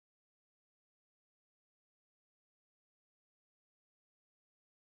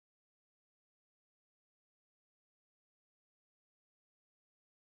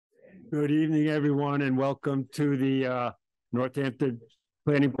Good evening, everyone, and welcome to the Northampton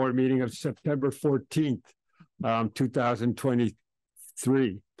Planning Board meeting of September 14th,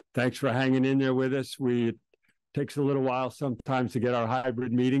 2023. Thanks for hanging in there with us. It takes a little while sometimes to get our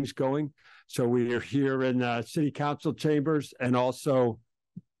hybrid meetings going. So we are here in the City Council chambers and also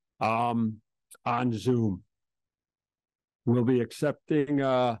on Zoom. We'll be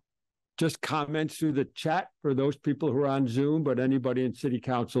accepting just comments through the chat for those people who are on Zoom, but anybody in City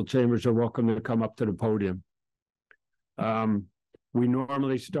Council chambers are welcome to come up to the podium. We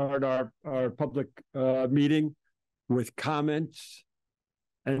normally start our public meeting with comments.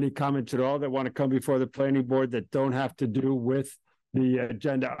 Any comments at all that want to come before the planning board that don't have to do with the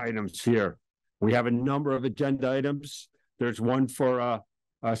agenda items here. We have a number of agenda items. There's one for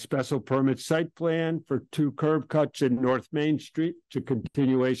a special permit site plan for 2 curb cuts in North Main Street. It's a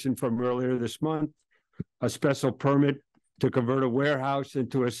continuation from earlier this month. A special permit to convert a warehouse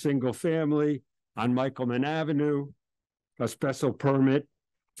into a single family on Michaelman Avenue. A special permit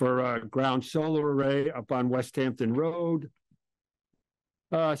for a ground solar array up on West Hampton Road.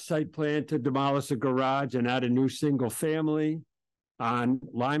 Site plan to demolish a garage and add a new single family on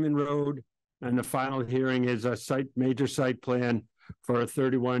Lyman Road. And the final hearing is a major site plan for a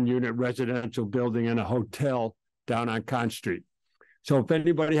 31-unit residential building and a hotel down on Con Street. So if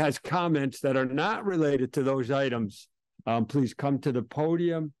anybody has comments that are not related to those items, please come to the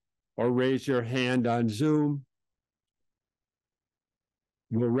podium or raise your hand on Zoom.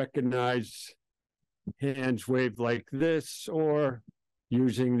 We'll recognize hands waved like this or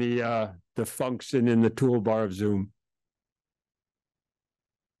using the function in the toolbar of Zoom.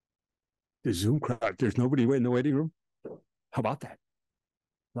 The Zoom crowd, there's nobody in the waiting room? How about that?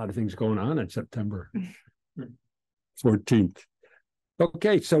 A lot of things going on September 14th.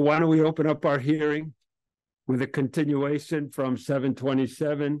 Okay, so why don't we open up our hearing with a continuation from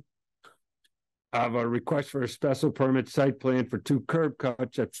 7/27 of a request for a special permit site plan for 2 curb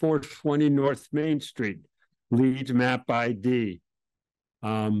cuts at 420 North Main Street, Leeds map ID.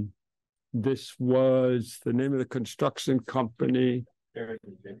 This was the name of the construction company.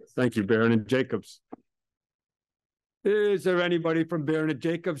 Thank you, Barron and Jacobs. Is there anybody from Barron and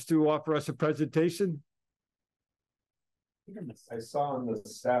Jacobs to offer us a presentation? I saw on the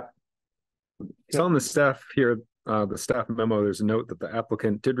staff here, the staff memo, there's a note that the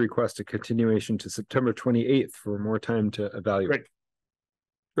applicant did request a continuation to September 28th for more time to evaluate.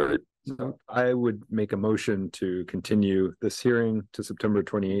 Great. So I would make a motion to continue this hearing to September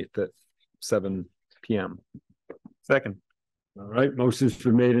 28th at 7 p.m. Second. All right, motion's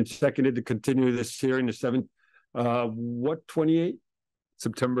been made and seconded to continue this hearing to 7. What 28?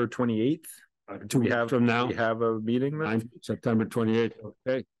 September 28th. 2 weeks from now. We have a meeting then? September 28th.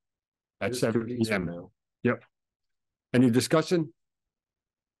 Okay. At 7 p.m. now. Yep. Any discussion?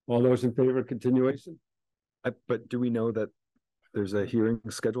 All those in favor of continuation? But do we know that there's a hearing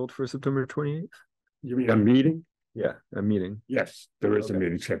scheduled for September 28th? You mean a meeting? Yeah, a meeting. Yes, there is a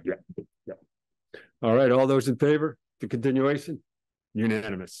meeting scheduled. Yeah. All right, all those in favor? The continuation?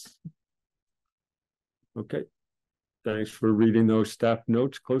 Unanimous. Okay. Thanks for reading those staff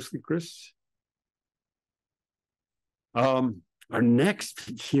notes closely, Chris. Our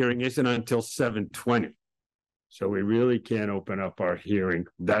next hearing isn't until 7:20. So we really can't open up our hearing.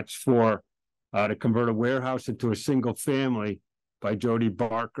 That's for to convert a warehouse into a single family by Jody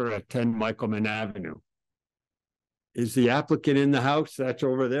Barker at 10 Michaelman Avenue. Is the applicant in the house? That's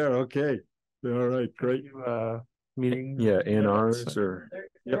over there. Okay. All right, great. Meeting, yeah, A&Rs or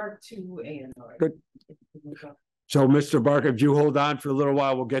there are 2 A&Rs. Good. So, Mr. Barker, if you hold on for a little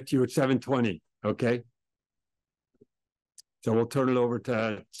while, we'll get to you at 7:20. Okay. So we'll turn it over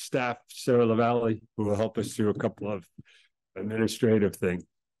to staff, Sarah LaValle, who will help us through a couple of administrative things.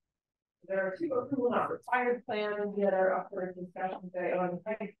 There are 2 approval not required plans that are up for discussion today.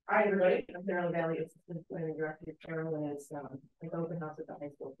 I relate to Sarah LaValle, assistant planning director. Carolyn is like open house at the high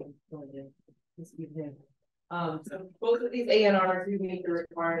school this evening. So both of these A&Rs do meet the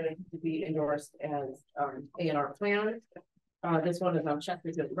requirement to be endorsed as A&R plans. This one is on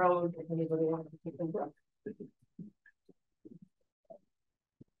Chesterfield Road. If anybody wants to take a look.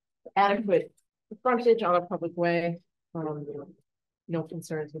 Adequate frontage on a public way. No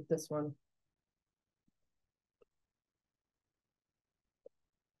concerns with this one.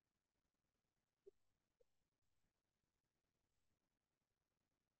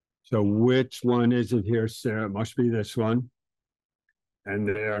 So which one is it here, Sarah? It must be this one. And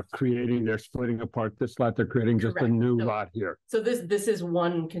they're splitting apart this lot. They're creating just a new lot here. So this is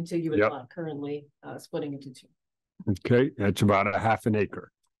one contiguous lot currently splitting into 2. Okay, that's about a half an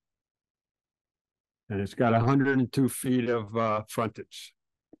acre. And it's got 102 feet of frontage.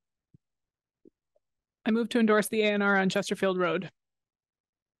 I move to endorse the A&R on Chesterfield Road.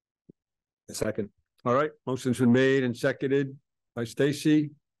 Second. All right, motion's been made and seconded by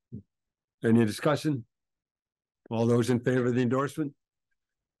Stacy. Any discussion? All those in favor of the endorsement?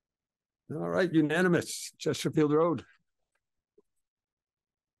 All right, unanimous, Chesterfield Road.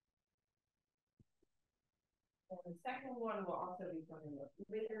 The second one will also be coming up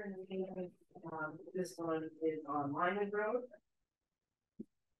later in the meeting. This one is on Lyman Road.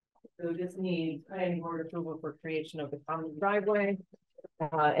 So this needs planning board approval for creation of the common driveway.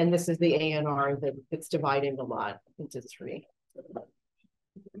 And this is the A&R that it's dividing the lot into 3.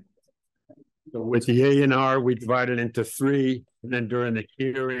 So with the A&R, we divided into 3, and then during the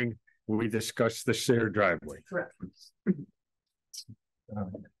hearing, we discussed the shared driveway. Correct.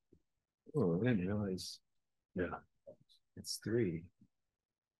 Oh, I didn't realize. Yeah. It's 3.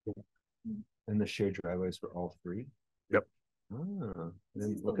 And the shared driveways were all 3? Yep. Oh,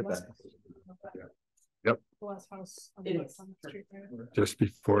 then look at that. Yep. The last house on It the is. street, right? Just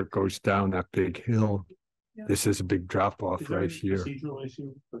before it goes down that big hill. Yeah. This is a big drop off Is there right any here. procedural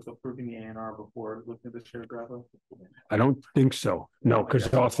issue with approving the A&R before looking at the shared driveway? I don't think so. No,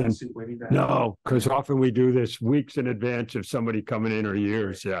 because often, no, because often we do this weeks in advance of somebody coming in or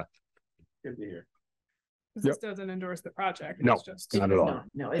years. Yeah. Good to hear. This doesn't endorse the project. No. It's just Not at all.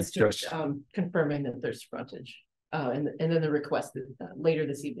 No, it's It's just just- confirming that there's frontage. And then the request is later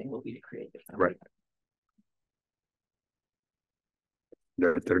this evening will be to create the. Right.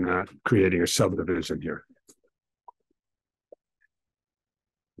 They're not creating a subdivision here.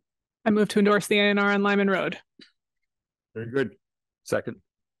 I move to endorse the A&R on Lyman Road. Very good. Second.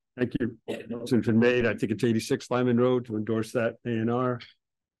 Thank you. Motion's been made. I think it's 86 Lyman Road to endorse that A&R.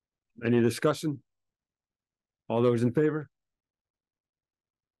 Any discussion? All those in favor?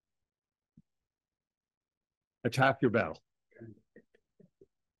 That's half your battle.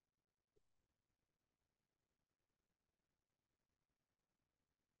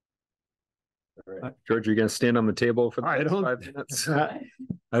 George, are you gonna stand on the table for the I next don't- 5 minutes?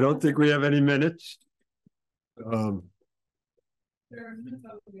 I don't think we have any minutes.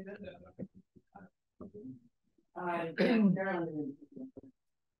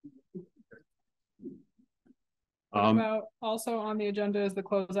 About also on the agenda is the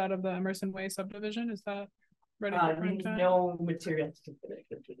closeout of the Emerson Way subdivision. Is that ready for prime time? No materials to that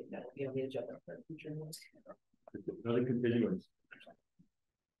will be on the agenda for future ones. Another continuance.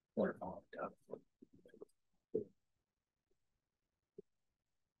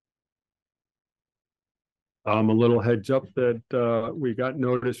 A little heads up that we got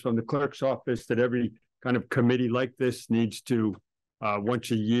notice from the clerk's office that every kind of committee like this needs to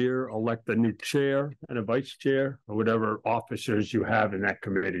once a year elect a new chair and a vice chair or whatever officers you have in that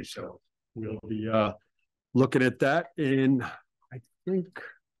committee. So we'll be looking at that in, I think,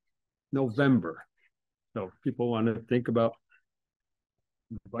 November. So people want to think about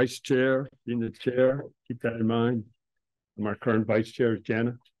vice chair, being the chair, keep that in mind. And our current vice chair is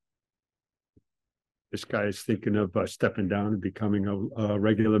Jana. This guy is thinking of stepping down and becoming a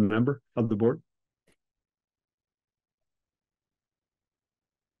regular member of the board.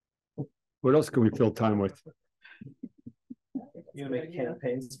 What else can we fill time with? You gonna make a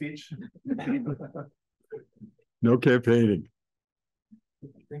campaign speech? No campaigning.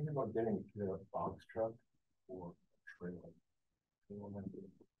 Thinking about getting a box truck or trailer.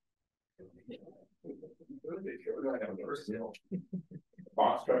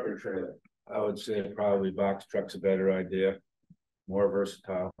 Box truck or trailer? I would say probably box truck's a better idea, more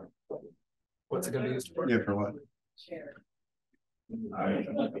versatile. What's it gonna be used for? Yeah, for what? Chair. I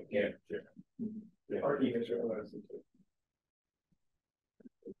can't. Or even trailer.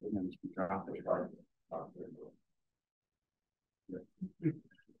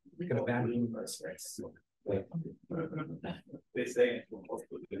 Get a battery. They say.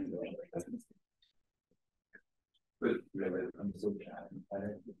 I'm so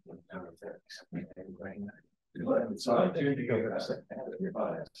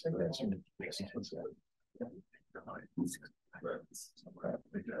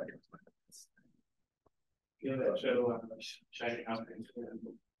You know that show, Shining House.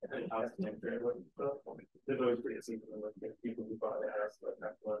 They're always pretty simple, like people who buy the house, but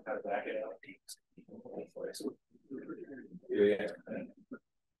not learn how to back it out. Yeah.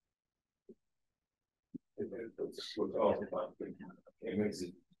 It makes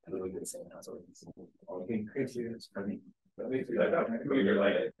it really good. It's funny. You're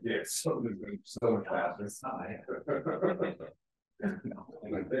like, yeah, so much faster.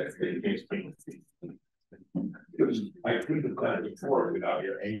 I couldn't have done it before without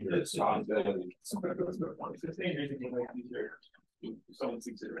your anger. It's not Someone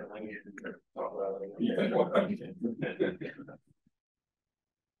thinks they're like,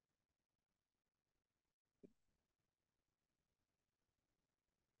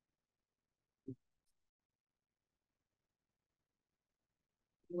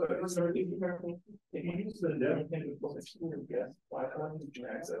 If you use the dedicated position, yes, why don't you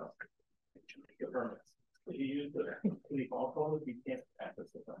access your permits? If you use the default code, you can't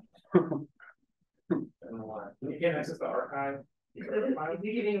access the permits. I don't know why. You can't access the archive. Is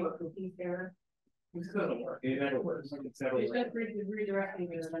he giving you a cookie error? This doesn't work. It never works. It's never It's works. just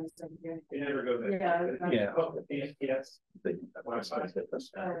redirecting you to something here. It never goes in. Yeah. Yeah. Oh, yes. That's why I started it. That's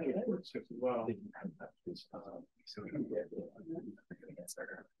it works just as well.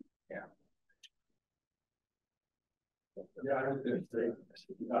 Yeah. Yeah, I don't think great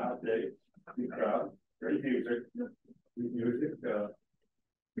music,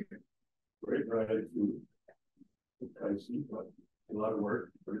 great writing, pricey, but a lot of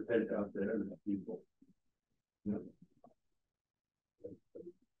work for the heads out there and the people. You know.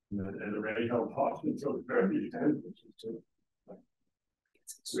 And the radio Boston, so it's very intense, which is too.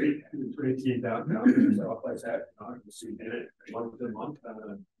 Sweet, great team downtown, and stuff like that. You see it month to month, on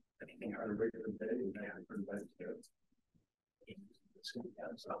a regular day, and they have different events there.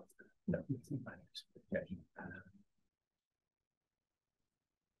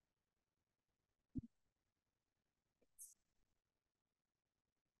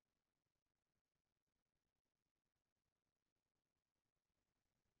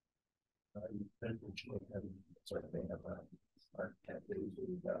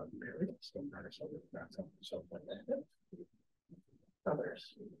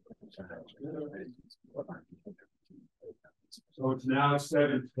 So it's now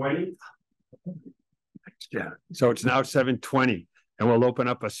 7:20. Yeah, so it's now 7:20, and we'll open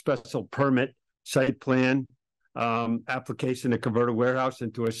up a special permit site plan application to convert a warehouse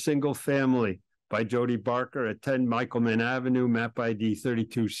into a single family by Jody Barker at 10 Michaelman Avenue, map ID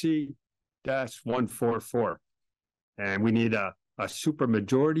 32C-144. And we need a super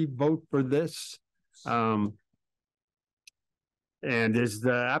majority vote for this. And does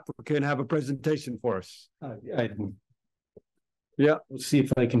the applicant have a presentation for us? Yeah, we'll see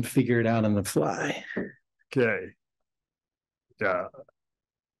if I can figure it out on the fly. Okay. Yeah.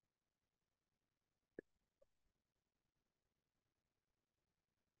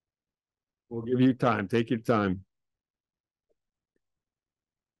 We'll give you time. Take your time.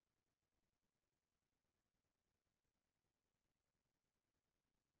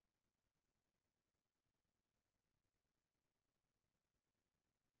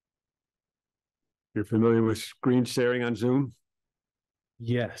 You're familiar with screen sharing on Zoom?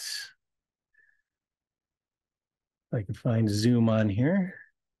 Yes. I can find Zoom on here.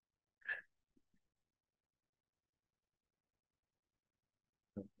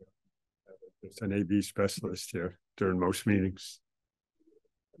 There's an AV specialist here during most meetings.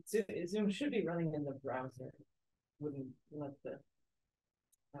 Zoom should be running in the browser. Wouldn't let the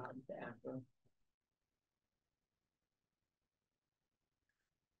app run.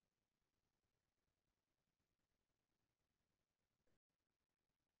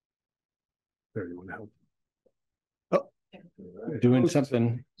 There, you want to help? Doing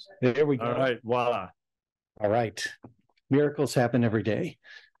something. There we go. All right, voila. All right. Miracles happen every day.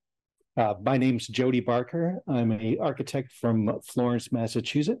 My name's Jody Barker. I'm an architect from Florence,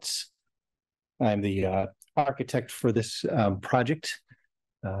 Massachusetts. I'm the architect for this project.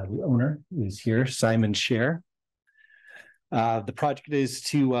 The owner is here, Simon Scher. The project is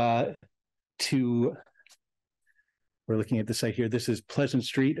to we're looking at the site here. This is Pleasant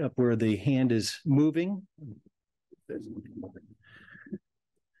Street up where the hand is moving.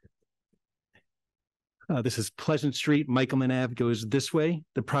 This is Pleasant Street. Michaelman Ave goes this way.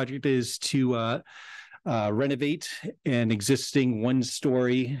 The project is to renovate an existing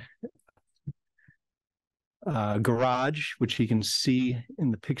one-story garage, which you can see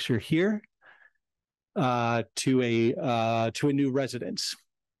in the picture here, to a new residence.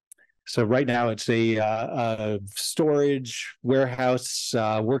 So right now it's a storage warehouse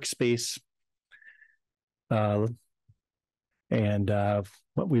workspace, and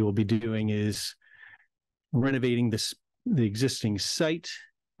what we will be doing is renovating the existing site.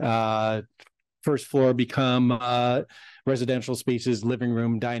 First floor become residential spaces, living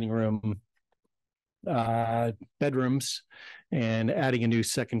room, dining room, bedrooms, and adding a new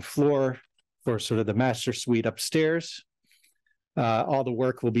second floor for sort of the master suite upstairs. All the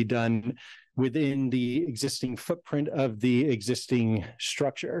work will be done within the existing footprint of the existing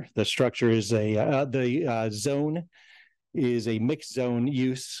structure. The structure is the zone is a mixed zone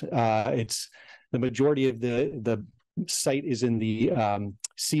use. It's the majority of the site is in the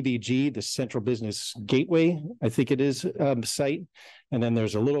CBG, the Central Business Gateway, I think it is, site. And then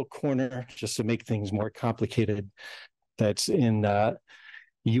there's a little corner, just to make things more complicated, that's in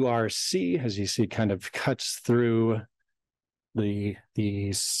URC, as you see, kind of cuts through the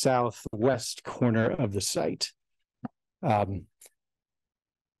southwest corner of the site. And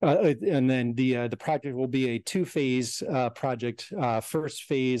then the project will be a two-phase project. First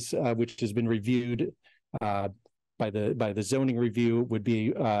phase, which has been reviewed by the zoning review, would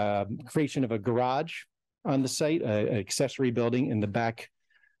be creation of a garage on the site, an accessory building in the back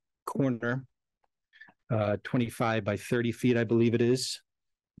corner, 25 by 30 feet, I believe it is.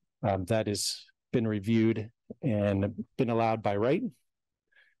 That has been reviewed and been allowed by right,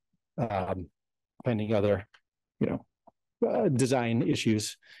 pending other, design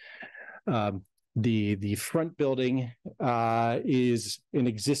issues. The front building is an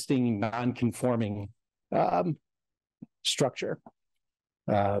existing non-conforming structure,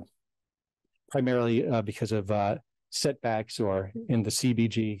 primarily because of setbacks, or in the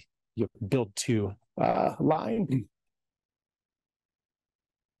CBG, you build to line.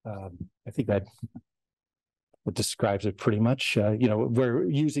 I think that describes it pretty much. We're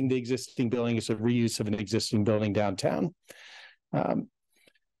using the existing building as a reuse of an existing building downtown.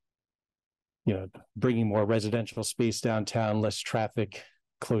 Bringing more residential space downtown, less traffic,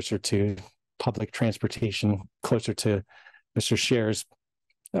 closer to public transportation, closer to Mr. Scher's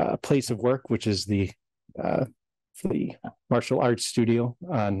place of work, which is the martial arts studio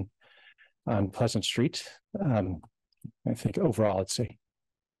on Pleasant Street. I think overall it's a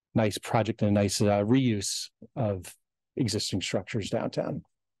nice project and a nice reuse of existing structures downtown.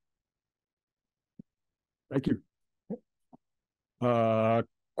 Thank you.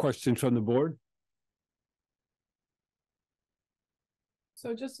 Questions from the board?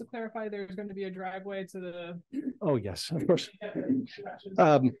 So just to clarify, there's going to be a driveway to the. Oh, yes, of course.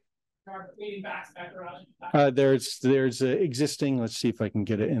 There's a existing, let's see if I can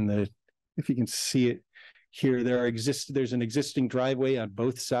get it if you can see it here. There's an existing driveway on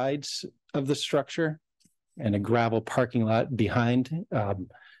both sides of the structure and a gravel parking lot behind.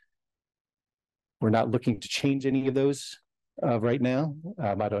 We're not looking to change any of those right now.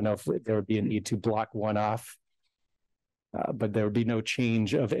 I don't know if there would be a need to block one off, but there would be no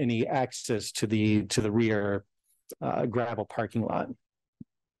change of any access to the rear gravel parking lot.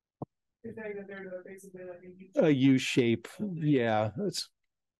 You're saying that there's basically like a U shape, yeah.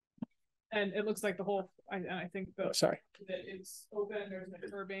 And it looks like the whole. I think that it's open. There's no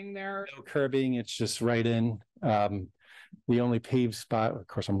curbing there. No curbing. It's just right in. The only paved spot, of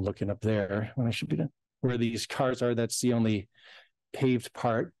course, I'm looking up there when I should be done. Where these cars are, that's the only paved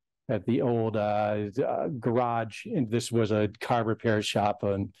part at the old garage. And this was a car repair shop,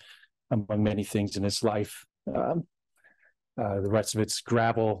 and among many things in its life. The rest of it's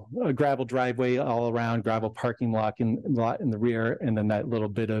gravel driveway all around, gravel parking lot in the rear, and then that little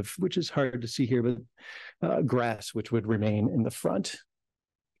bit of, which is hard to see here, but grass, which would remain in the front.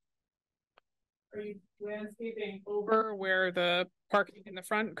 Are you landscaping over where the parking in the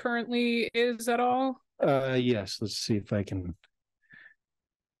front currently is at all? Yes, let's see if I can.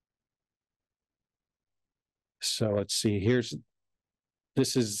 So let's see,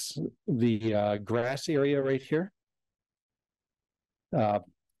 this is the grass area right here.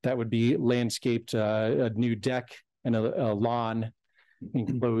 That would be landscaped, a new deck and a lawn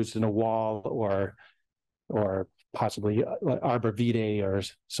enclosed in a wall, or possibly arbor vitae or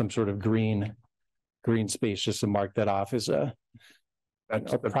some sort of green space, just to mark that off as a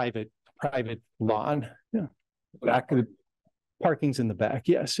private lawn. Yeah, back of the parking's in the back.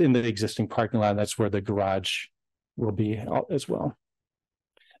 Yes, in the existing parking lot. That's where the garage will be as well.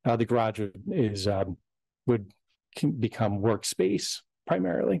 The garage would become workspace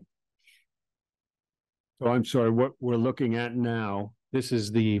primarily. So I'm sorry, what we're looking at now. This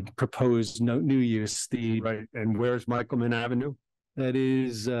is the proposed new use. Right, and where's Michaelman Avenue? That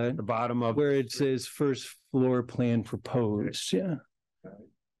is the bottom of where it says first floor plan proposed. Yeah.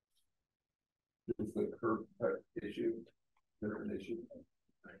 Is the curb cut issue there an issue?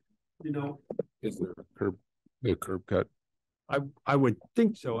 Is there a curb cut? I would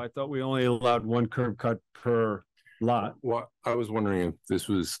think so. I thought we only allowed one curb cut per lot. Well, I was wondering if this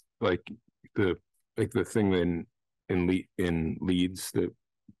was like the thing in Leeds that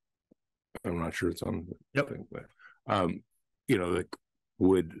I'm not sure it's on the thing, but like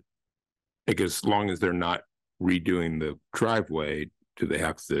I guess as long as they're not redoing the driveway, do they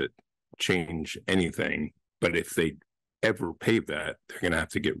have to change anything? But if they ever pave that, they're gonna have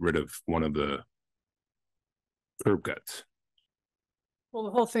to get rid of one of the curb cuts. Well,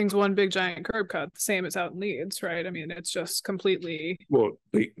 the whole thing's one big giant curb cut, the same as out in Leeds, right? I mean, it's just completely. Well,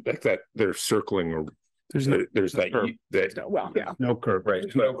 like that, they're circling or there's that, curb. that, Well, yeah. No curb. right,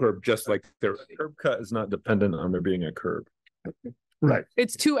 there's no curb, just like there. Curb cut is not dependent on there being a curb. Right.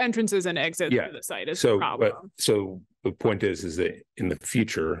 It's 2 entrances and exits Yeah. to the site is the So, problem. but, so the point is that in the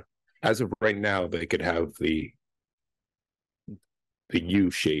future, as of right now, they could have the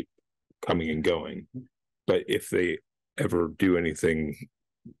U shape coming and going. But if they ever do anything,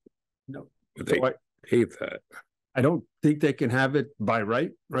 No. they So pave that. I don't think they can have it by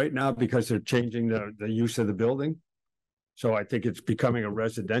right now because they're changing the use of the building. So I think it's becoming a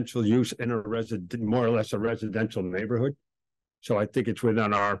residential use in a more or less a residential neighborhood. So I think it's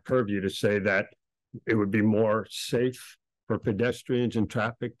within our purview to say that it would be more safe for pedestrians and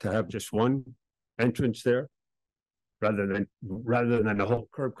traffic to have just one entrance there rather than the whole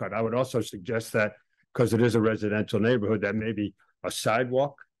curb cut. I would also suggest that because it is a residential neighborhood, that maybe a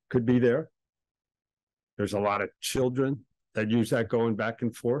sidewalk could be there. There's a lot of children that use that going back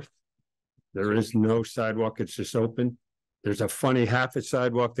and forth. There is no sidewalk, it's just open. There's a funny half a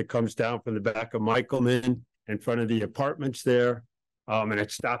sidewalk that comes down from the back of Michaelman in front of the apartments there. And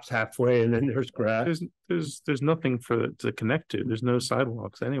it stops halfway and then there's grass. There's nothing to connect to. There's no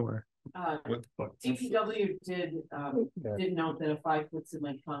sidewalks anywhere. DPW did note that a 5-foot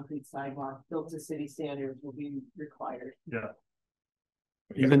cement concrete sidewalk built to city standards will be required. Yeah.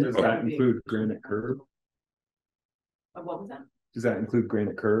 Even does that include granite curb? What was that? Does that include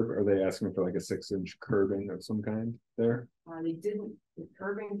granite curb? Are they asking for like a 6-inch curbing of some kind there? They didn't, the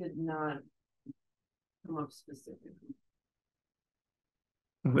curbing did not come up specifically.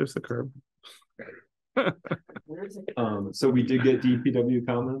 There's the curb. Where's it? So we did get DPW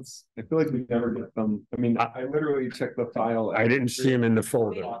comments. I feel like we never get them. I mean, I literally checked the file. I didn't see him in the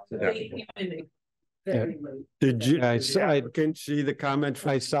folder. They came in very late. Did you, I can see the comments?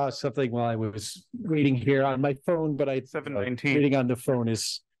 I saw something while I was waiting here on my phone, but 719. reading on the phone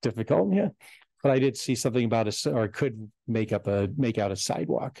is difficult. Yeah. But I did see something about or could make out a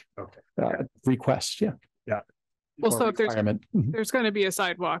sidewalk. Okay. Request. Yeah. Yeah. Well, so if Requirement. there's going to be a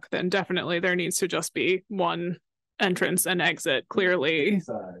sidewalk, then definitely there needs to just be one entrance and exit clearly.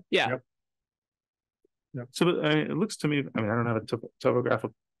 Yeah. Yep. So it looks to me, I mean, I don't have a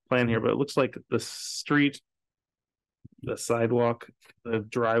topographical plan here, but it looks like the street, the sidewalk, the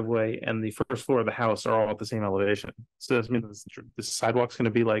driveway, and the first floor of the house are all at the same elevation. So does that mean the sidewalk's going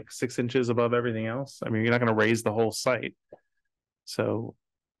to be like 6 inches above everything else? I mean, you're not going to raise the whole site. So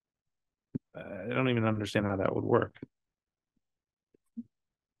I don't even understand how that would work.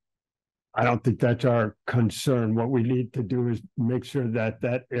 I don't think that's our concern. What we need to do is make sure that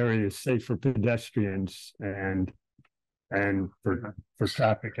that area is safe for pedestrians and for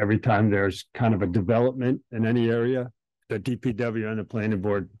traffic. Every time there's kind of a development in any area, the DPW and the planning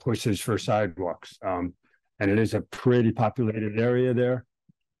board pushes for sidewalks. And it is a pretty populated area there.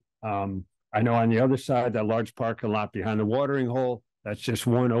 I know on the other side, that large parking lot behind the watering hole, that's just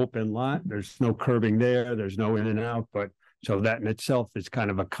one open lot. There's no curbing there. There's no in and out, but so that in itself is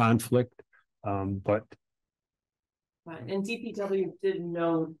kind of a conflict. But And DPW did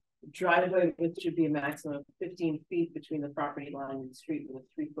note driveway width should be a maximum of 15 feet between the property line and the street with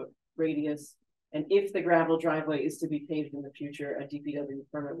a 3-foot radius. And if the gravel driveway is to be paved in the future, a DPW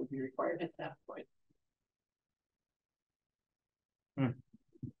permit would be required at that point.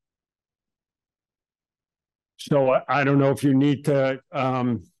 so I don't know if you need to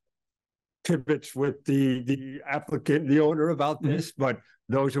pivots with the applicant, the owner about this, but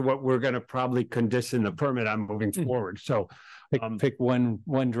those are what we're going to probably condition the permit on moving forward. So pick one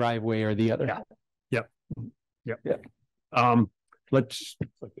driveway or the other. Let's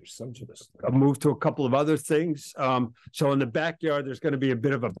move to a couple of other things. So in the backyard, there's going to be a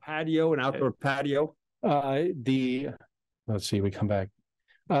bit of a patio, an outdoor patio. Let's see, we come back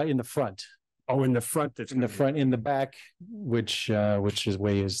in the front. Oh, in the front. That's In the front, in the back, which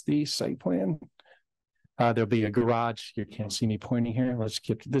way is the site plan? There'll be a garage. You can't see me pointing here. Let's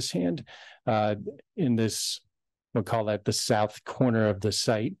get to this hand. In this, we'll call that the south corner of the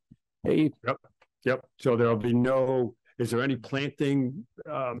site. Yep. So there'll be no. Is there any planting?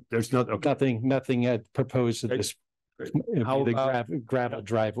 There's no, okay. Nothing proposed at this. How about gravel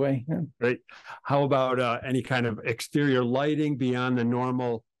driveway? Yeah. Great. How about any kind of exterior lighting beyond the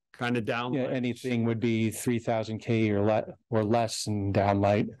normal kind of downlight? Yeah, anything would be 3,000 K or less and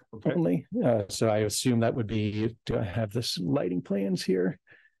downlight only. So I assume that would be. Do I have this lighting plans here?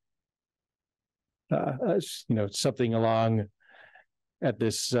 Something along at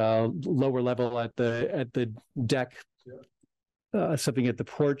this lower level at the deck. Something at the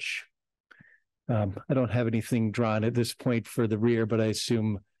porch. I don't have anything drawn at this point for the rear, but I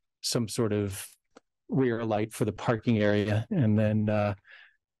assume some sort of rear light for the parking area, and then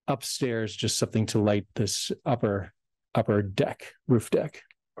upstairs, just something to light this upper deck, roof deck.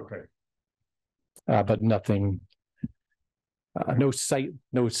 Okay. But nothing, no site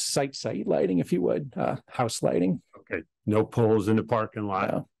lighting, if you would, house lighting. Okay, no poles in the parking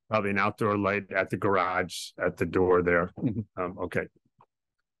lot. No. Probably an outdoor light at the garage, at the door there. Okay.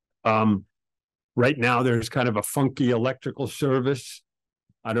 Right now, there's kind of a funky electrical service.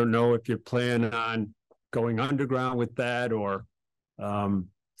 I don't know if you plan on going underground with that, or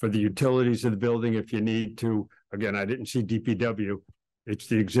for the utilities of the building, if you need to. Again, I didn't see DPW. It's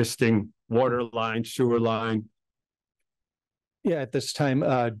the existing water line, sewer line. Yeah, at this time,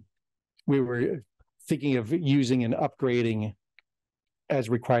 we were thinking of using and upgrading as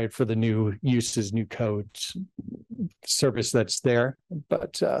required for the new uses, new codes service that's there.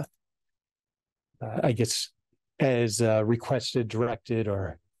 But I guess as requested, directed,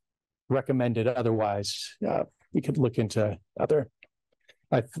 or recommended otherwise, we could look into other.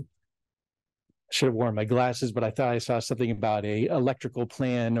 I should have worn my glasses, but I thought I saw something about a electrical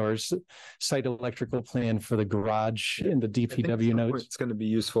plan or site electrical plan for the garage in the DPW notes. It's going to be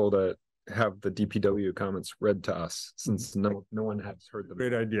useful to have the DPW comments read to us, since no one has heard them.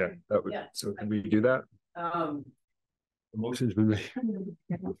 Great idea. That would, so can we do that? The motion's been made.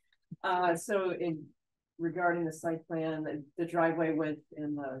 So regarding the site plan, the driveway width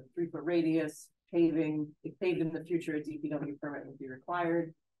and the 3-foot radius, paving, if paved in the future, a DPW permit would be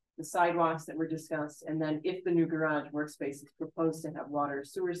required. The sidewalks that were discussed, and then if the new garage workspace is proposed to have water or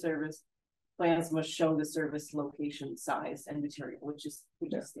sewer service, plans must show the service location, size, and material, which is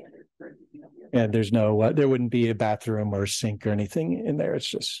standard for a DPW. And there's no, there wouldn't be a bathroom or sink or anything in there. It's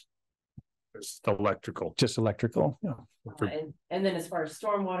just electrical. Just electrical. Yeah. And then as far as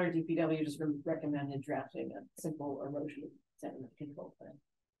stormwater, DPW just recommended drafting a simple erosion sediment control plan.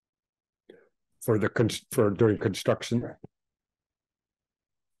 For during construction. Correct.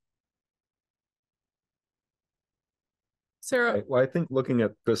 Sarah, Well, I think looking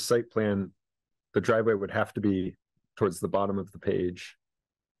at the site plan, the driveway would have to be towards the bottom of the page,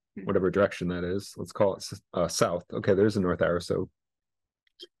 whatever direction that is. Let's call it south. Okay, there's a north arrow. So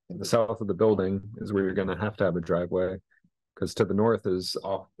the south of the building is where you're going to have a driveway, because to the north is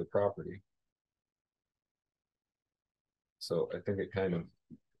off the property. So I think it kind of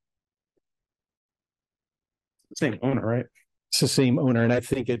Same owner, right? It's the same owner, and I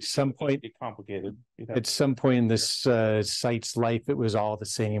think at some point, Be complicated. at some point in this site's life, it was all the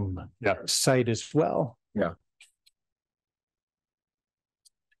same site as well. Yeah.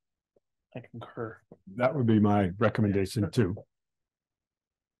 I concur. That would be my recommendation too.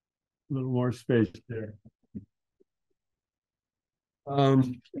 A little more space there.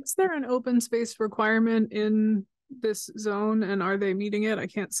 is there an open space requirement in this zone, and are they meeting it? I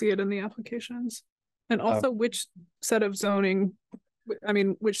can't see it in the applications. And also, which set of zoning,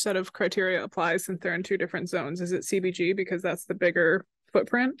 which set of criteria applies, since they're in two different zones? Is it CBG because that's the bigger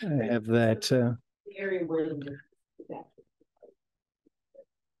footprint? I have that. The area where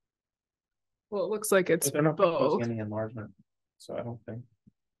Well, it looks like it's They're not both. proposing any enlargement, so I don't think.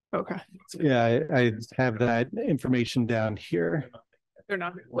 Okay, Yeah, I have that information down here. they're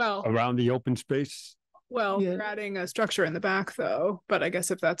not, well, Around the open space. well, Yeah. they're adding a structure in the back though, but I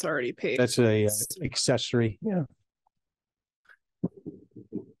guess if that's already paid. That's a accessory. Yeah.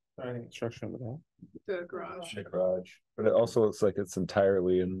 Any instruction with that. The garage. the garage, but it also looks like it's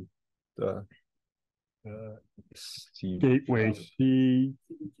entirely in the Gateway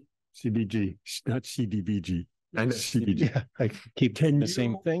CBG, not CDBG. And CBG. Yeah, I keep Can the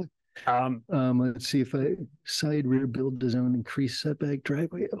same you- thing. Let's see if side rear build design increase setback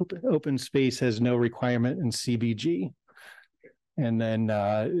driveway open space has no requirement in CBG. And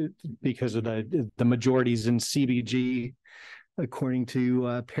then because of the majorities in CBG, according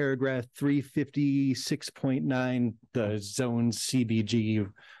to paragraph 356.9, the zone CBG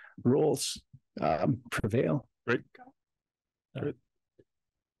rules prevail. Great.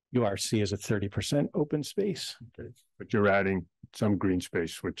 URC is a 30% open space. Okay. But you're adding some green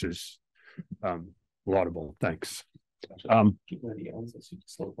space, which is laudable. Thanks.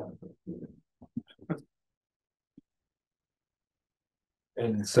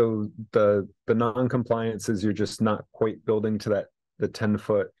 And so the non-compliance is you're just not quite building to the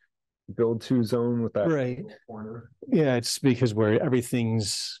 10-foot build to zone with that Right. corner. Yeah, it's because we're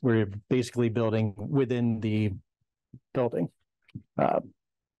basically building within the building.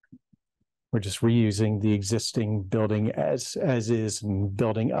 We're just reusing the existing building as is and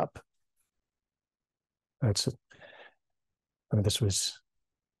building up. This was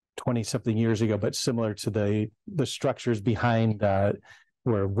 20-something years ago, but similar to the structures behind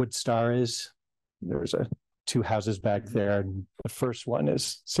where Woodstar is. There's two houses back there, and the first one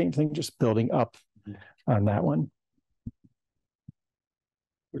is same thing, just building up on that one.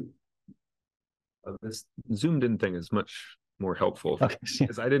 This zoomed in thing is much more helpful Okay.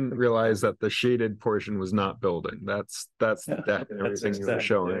 because I didn't realize that the shaded portion was not building. That's the deck and everything you were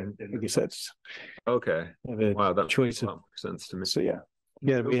showing. I guess that's Okay. Wow, that choice makes a lot more sense to me. So yeah,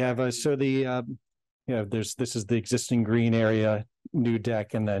 we have so the this is the existing green area, new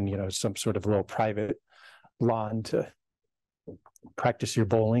deck, and then some sort of little private lawn to practice your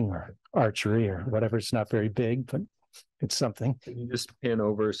bowling or archery or whatever. It's not very big, but it's something. Can you just pan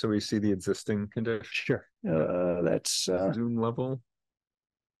over so we see the existing condition? Sure. That's zoom level.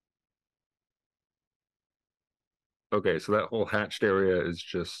 Okay, so that whole hatched area is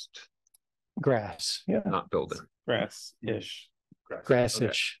just grass. Yeah, not building. Grass-ish.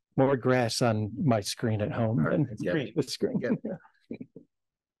 Grass-ish. Okay. More grass on my screen at home than the screen.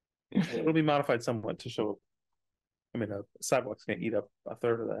 It'll be modified somewhat to show. I mean, a sidewalk's gonna eat up a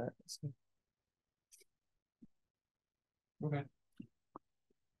third of that. So. Okay.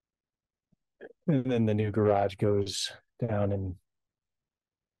 And then the new garage goes down in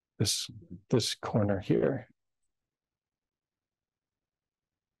this corner here.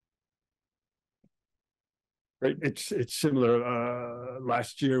 Right, it's similar.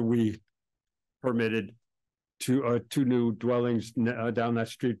 Last year we permitted two new dwellings down that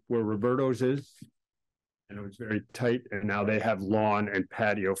street where Roberto's is, and it was very tight. And now they have lawn and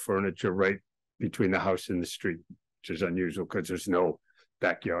patio furniture right between the house and the street, which is unusual because there's no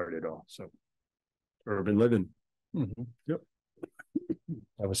backyard at all. So, urban living. Mm-hmm. Yep.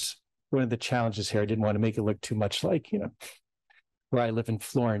 That was one of the challenges here. I didn't want to make it look too much like where I live in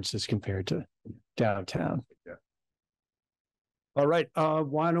Florence as compared to downtown. Yeah. All right.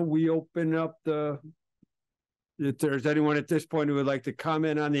 Why don't we open up if there's anyone at this point who would like to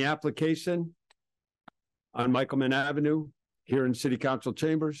comment on the application on Michaelman Avenue here in City Council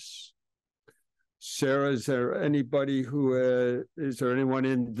chambers? Sarah, is there anybody is there anyone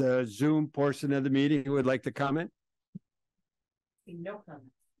in the Zoom portion of the meeting who would like to comment? No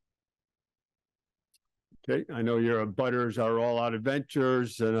comment. Okay, I know your abutters are All Out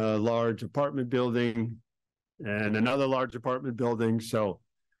Adventures and a large apartment building and another large apartment building. So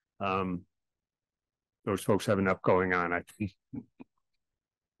those folks have enough going on, I think.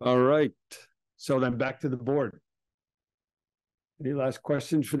 All right. So then back to the board. Any last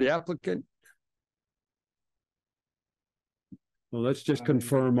questions for the applicant? Well, let's just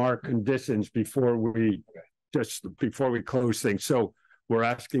confirm our conditions before we close things. So we're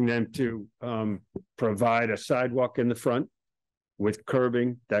asking them to provide a sidewalk in the front with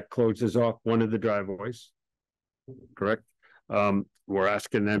curbing that closes off one of the driveways. Correct. We're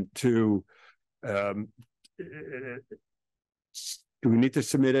asking them to do we need to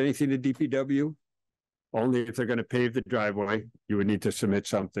submit anything to DPW? Only if they're going to pave the driveway, you would need to submit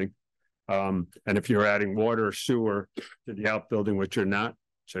something. And if you're adding water or sewer to the outbuilding, which you're not,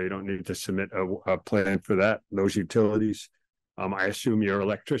 so you don't need to submit a plan for that, those utilities. I assume your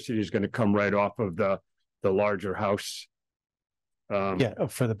electricity is going to come right off of the larger house.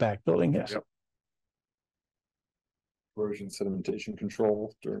 For the back building, yes. Yep. Erosion sedimentation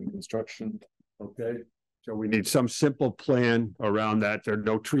control during construction. Okay. So we need some simple plan around that. There are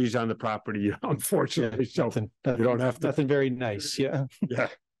no trees on the property, unfortunately. So Nothing, you don't have to. Nothing very nice. Yeah. Yeah.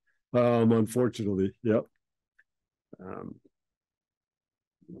 Unfortunately. Yep.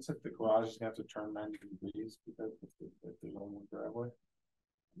 Looks like the garage is gonna have to turn 90 degrees because if there's only one driveway.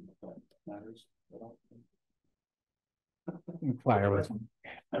 That matters. Inquire with them.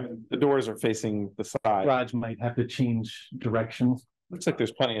 I mean, the doors are facing the side. Garage might have to change direction. Looks like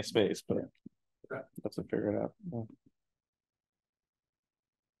there's plenty of space, but let's figure it out. Yeah.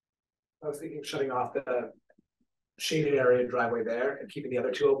 I was thinking of shutting off the shaded area driveway there and keeping the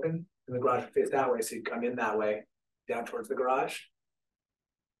other two open, and the garage would face that way, so you come in that way down towards the garage.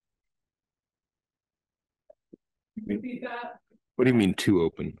 Repeat that. What do you mean two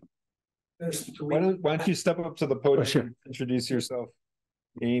open? There's Why don't you step up to the podium, introduce yourself,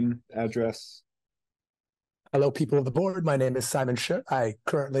 name, address. Hello, people of the board. My name is Simon Schutt. I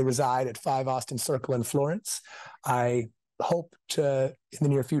currently reside at 5 Austin Circle in Florence. I hope to, in the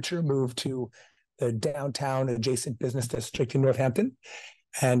near future, move to the downtown adjacent business district in Northampton.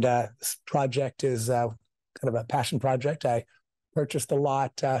 And this project is kind of a passion project. I purchased the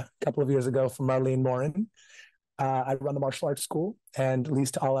lot a couple of years ago from Marlene Morin. I run the martial arts school and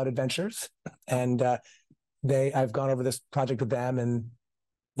leased All Out Adventures. And I've gone over this project with them, and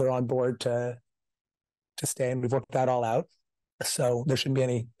they're on board to stay, and we've worked that all out. So there shouldn't be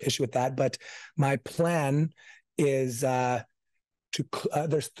any issue with that. But my plan is there's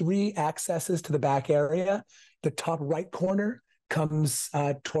 3 accesses to the back area. The top right corner comes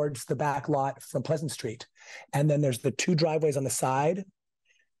towards the back lot from Pleasant Street. And then there's the 2 driveways on the side.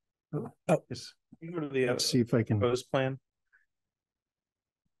 Oh, yes. You go to the Let's see if I can. proposed plan.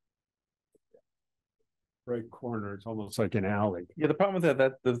 Right corner, it's almost like an alley. Yeah, the problem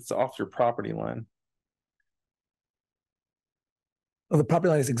with that's off your property line. Well, the property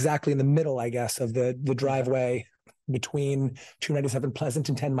line is exactly in the middle, I guess, of the driveway between 297 Pleasant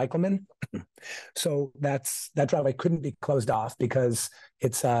and 10 Michaelman. So that driveway couldn't be closed off because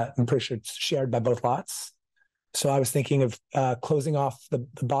it's I'm pretty sure it's shared by both lots. So I was thinking of closing off the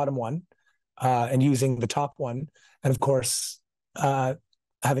bottom one and using the top one, and of course have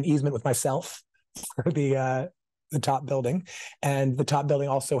an easement with myself for the top building. And the top building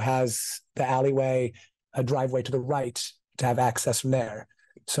also has the alleyway, a driveway to the right to have access from there.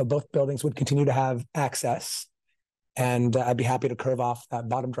 So both buildings would continue to have access, and I'd be happy to curve off that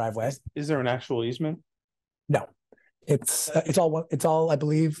bottom driveway. Is there an actual easement? No, it's all I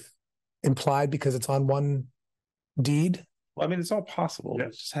believe implied because it's on one deed. Well, I mean, it's all possible. Yeah.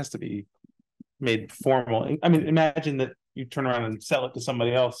 It just has to be made formal. I mean, imagine that you turn around and sell it to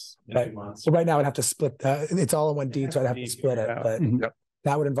somebody else in Right. 2 months. So right now I'd have to split. It's all in one deed, so I'd have to Deed split it. figured out. But Yep.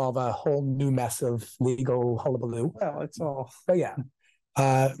 that would involve a whole new mess of legal hullabaloo. Well, it's all. But yeah,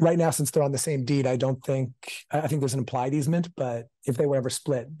 right now since they're on the same deed, I think there's an implied easement. But if they were ever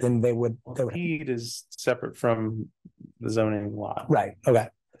split, then they would. They would. Deed is separate from the zoning lot. Right. Okay.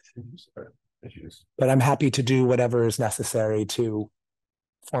 But I'm happy to do whatever is necessary to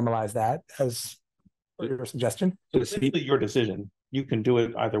formalize that as your suggestion. It's simply your decision. You can do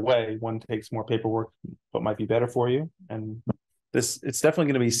it either way. One takes more paperwork, but might be better for you. And it's definitely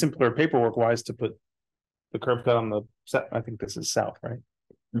going to be simpler paperwork wise to put the curb cut on the set. I think this is south, right?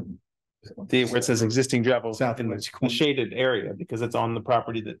 Where it says existing driveway south in the shaded area, because it's on the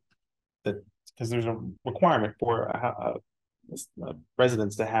property that because there's a requirement for a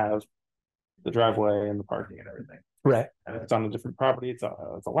residents to have the driveway and the parking and everything. Right. And if it's on a different property, it's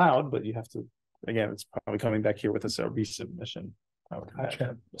allowed, but you have to, again, it's probably coming back here with a resubmission.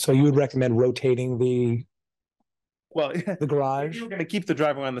 Gotcha. So you would recommend rotating the garage? If you're going to keep the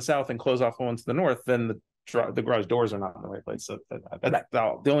driveway on the south and close off the one to the north, then the garage doors are not in the right place. So that's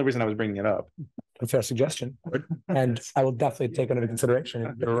the only reason I was bringing it up. A fair suggestion, and I will definitely take under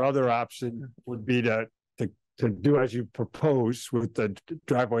consideration. Your other option would be to do as you propose with the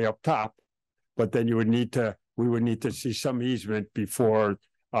driveway up top, but then we would need to see some easement before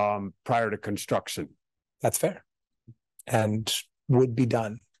prior to construction. That's fair, and would be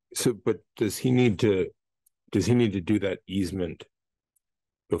done. So, but does he need to do that easement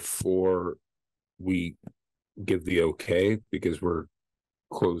before we give the okay? Because we're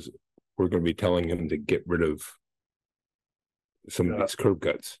going to be telling him to get rid of some of these curb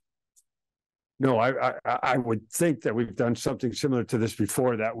cuts. No, I would think that we've done something similar to this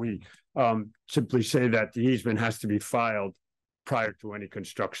before, that we simply say that the easement has to be filed prior to any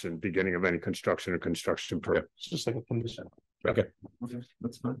construction, beginning of any construction or construction permit. It's just like a condition. Okay.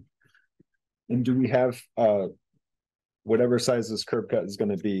 That's fine. And do we have whatever size this curb cut is going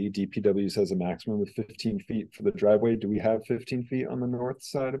to be? DPW says a maximum of 15 feet for the driveway. Do we have 15 feet on the north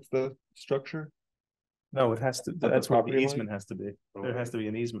side of the structure? No, it has to. That's what the property easement line? has to be. There has to be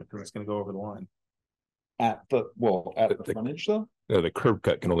an easement because it's going to go over the line. At the frontage though? No, the curb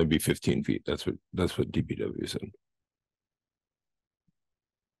cut can only be 15 feet. That's what DPW said.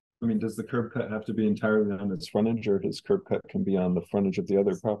 I mean, does the curb cut have to be entirely on its frontage, or does curb cut can be on the frontage of the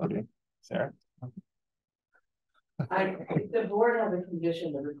other property? Sarah? The board has a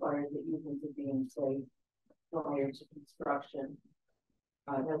condition that requires the easement to be in place prior to construction.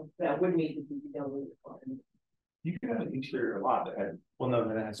 That would meet the DPW requirement. You can have an interior lot that had, well, no,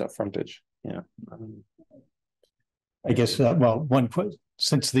 that has that frontage. Yeah. I guess,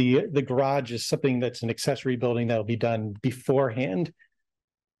 since the garage is something that's an accessory building that'll be done beforehand,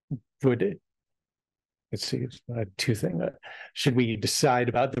 let's see, two things. Should we decide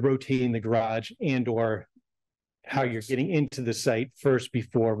about the rotating the garage and or how you're getting into the site first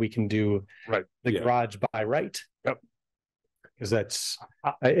before we can do the garage by right? Yep. Because that's,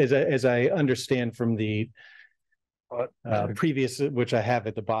 as I understand from the previous, which I have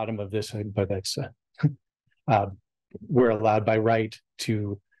at the bottom of this, but that's we're allowed by right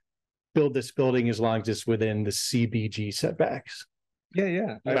to build this building as long as it's within the CBG setbacks.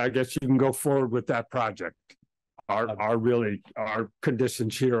 Yeah. I guess you can go forward with that project. Our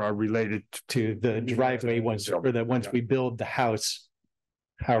conditions here are related to the driveway once we build the house.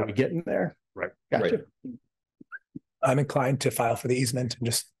 How are we getting there? Right. Gotcha. I'm inclined to file for the easement and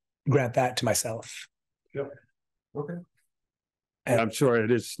just grant that to myself. Okay. And I'm sure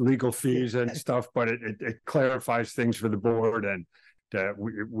it is legal fees and stuff, but it clarifies things for the board, and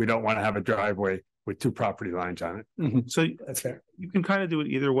we don't want to have a driveway with two property lines on it. So That's fair. you can kind of do it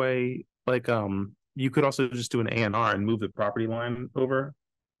either way. Like, you could also just do an A&R and move the property line over.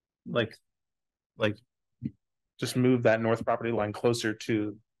 Like just move that north property line closer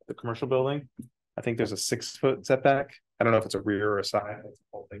to the commercial building. I think there's a 6-foot setback. I don't know if it's a rear or a side. That's the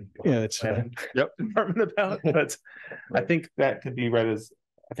whole thing. Yeah, it's Department about, but I think that could be read as,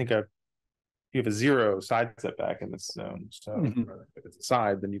 I think you have a 0 side setback in this zone. So if it's a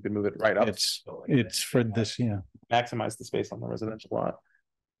side, then you can move it right up. It's for this, Maximize the space on the residential lot.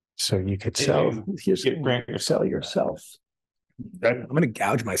 so you could If sell, you grant sell yourself. I'm going to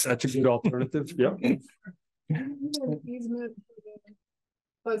gouge myself. That's a good alternative. Yeah. Easement for the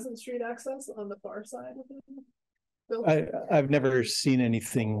Pleasant Street access on the far side of the building. I've never seen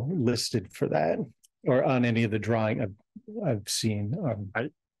anything listed for that or on any of the drawing I've seen.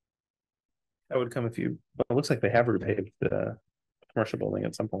 That would come if you, but it looks like they have repaved the commercial building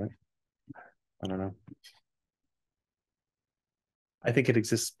at some point. I don't know. I think it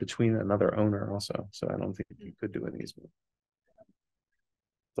exists between another owner also, so I don't think you could do an easement.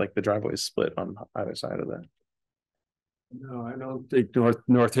 Like the driveway is split on either side of that. No, I don't think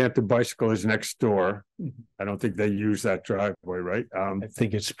Northampton Bicycle is next door. I don't think they use that driveway, right? I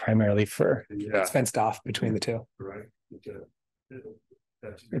think it's primarily for, Yeah, It's fenced off between the two. right.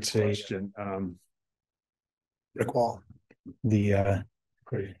 That's a It's good a- question. Brick wall. the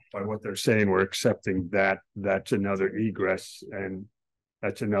By what they're saying, we're accepting that that's another egress and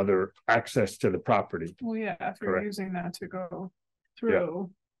that's another access to the property. Well, yeah, if you're Correct. using that to go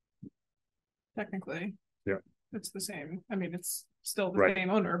through. Technically. Yeah. It's the same. I mean, it's still the Right. same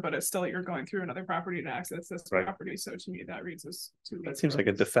owner, but it's still you're going through another property to access this Right. property. So to me, that reads as two. That seems like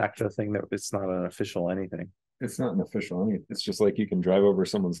a de facto thing that it's not an official anything. It's not an official, it's just like you can drive over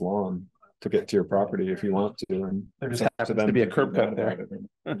someone's lawn to get to your property if you want to, and There just it's up happens them to be a do curb cut that there. about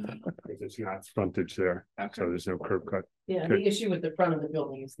it. There's not frontage there, so there's no curb cut. Yeah, Good. the issue with the front of the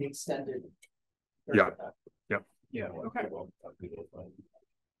building is the extended. Yeah. Yeah. Okay.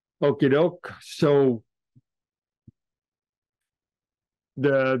 Okey doke, so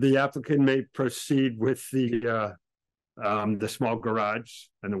the applicant may proceed with the small garage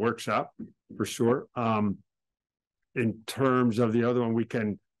and the workshop for sure. In terms of the other one, we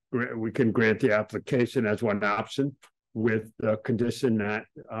can grant the application as one option with the condition that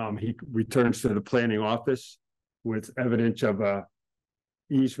he returns to the planning office with evidence of a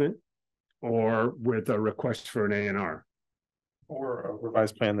easement or with a request for an A&R. Or a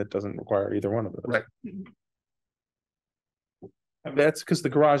revised plan that doesn't require either one of those. Right. And that's because the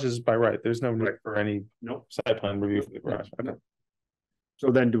garage is by right. There's no need Right. for any Nope. site plan review for the garage. Okay.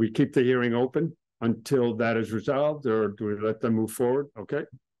 So then do we keep the hearing open until that is resolved, or do we let them move forward? Okay.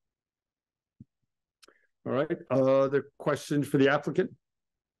 All right, other questions for the applicant?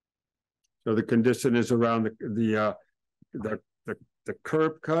 So the condition is around the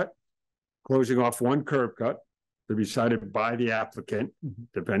curb cut, closing off one curb cut to be cited by the applicant,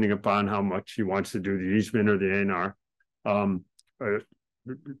 depending upon how much he wants to do the easement or the A&R.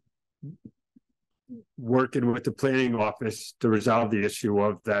 Working with the planning office to resolve the issue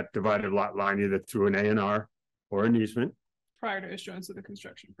of that divided lot line, either through an A&R or an easement Prior to issuance of the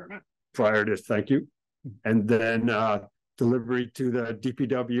construction permit. prior to, thank you. And then delivery to the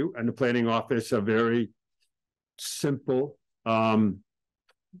DPW and the planning office, a very simple plan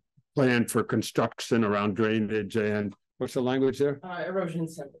for construction around drainage and what's the language there? Erosion and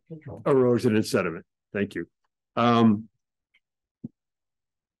sediment control. Erosion and sediment. Thank you.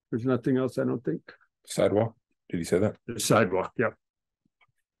 There's nothing else, I don't think. Sidewalk, did you say that? The sidewalk, yep.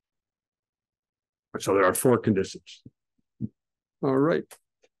 So there are 4 conditions. All right.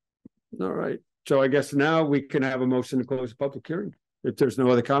 All right. So I guess now we can have a motion to close the public hearing. If there's no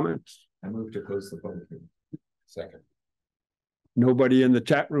other comments. I move to close the public hearing. Second. Nobody in the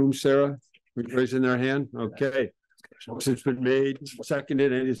chat room, Sarah, raising their hand? Okay. Motion's been made,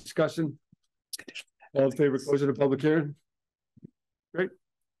 seconded, any discussion? All in favor of closing the public hearing? Great.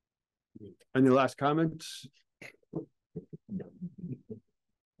 Any last comments?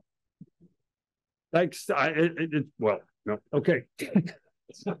 Thanks, well, no, okay.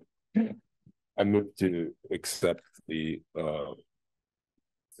 I move to accept the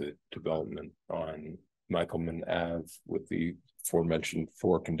development on Michaelman Ave with the aforementioned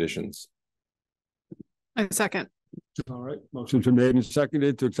 4 conditions. And second. All right, motion's been made and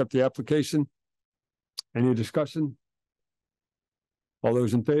seconded to accept the application. Any discussion? All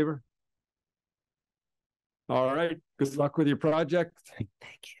those in favor? All right, good luck with your project.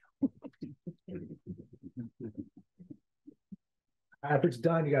 After it's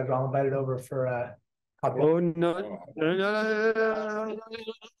done, you guys are all invited over for cocktail. Oh, no. The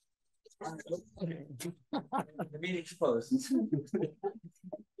meeting's closed.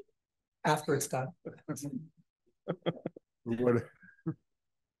 After it's done. What-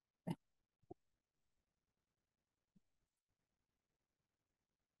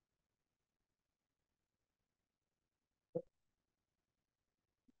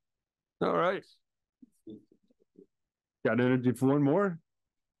 All right. Got energy for one more?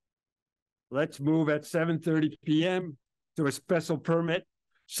 Let's move at 7:30 PM to a special permit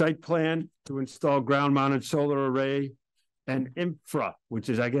site plan to install ground mounted solar array and infra, which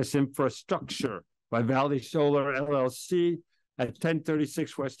is, I guess, infrastructure by Valley Solar LLC at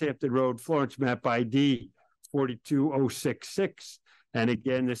 1036 West Hampton Road, Florence, map ID 42066. And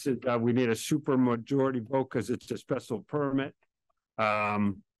again, this is, we need a super majority vote because it's a special permit.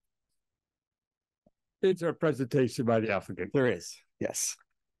 It's a presentation by the applicant. There is, yes.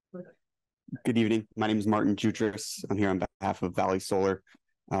 Good evening. My name is Martin Jutras. I'm here on behalf of Valley Solar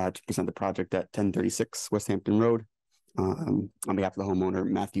to present the project at 1036 West Hampton Road on behalf of the homeowner,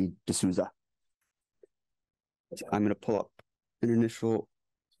 Matthew D'Souza. So I'm going to pull up an initial.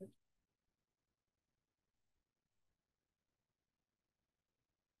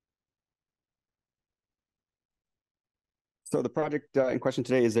 So the project in question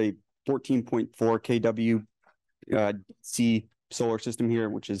today is a 14.4 kW C solar system here,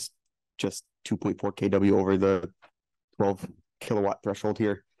 which is just 2.4 kW over the 12 kilowatt threshold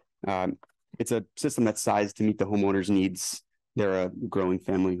here. It's a system that's sized to meet the homeowner's needs. They're a growing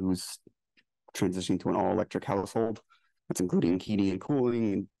family who's transitioning to an all-electric household. That's including heating and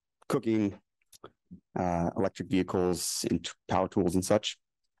cooling, and cooking, electric vehicles, and power tools and such.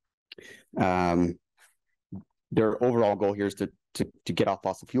 Their overall goal here is to get off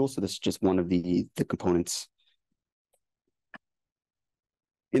fossil fuels. So this is just one of the components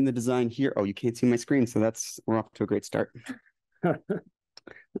in the design here. Oh, you can't see my screen, so we're off to a great start.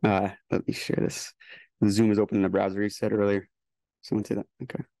 Let me share this. The Zoom is open in the browser, you said earlier. Someone say that.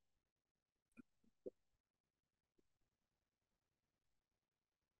 Okay.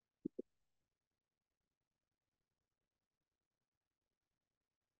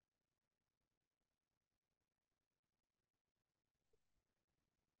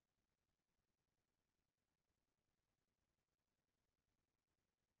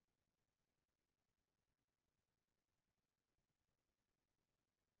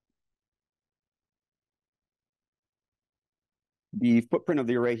 The footprint of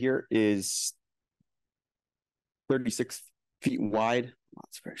the array here is 36 feet wide.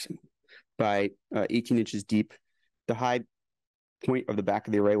 That's very simple. By 18 inches deep. The high point of the back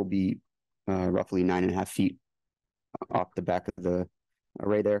of the array will be roughly 9.5 feet off the back of the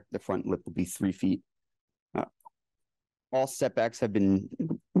array there. The front lip will be 3 feet. All setbacks have been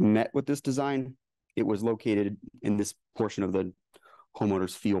met with this design. It was located in this portion of the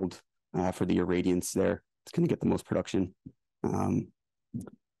homeowner's field for the irradiance there. It's going to get the most production.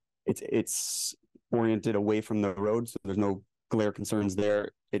 It's oriented away from the road, so there's no glare concerns there.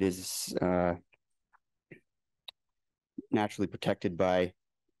 It is naturally protected by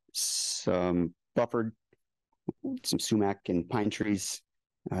some buffered, some sumac and pine trees,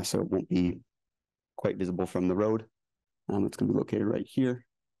 so it won't be quite visible from the road. It's going to be located right here,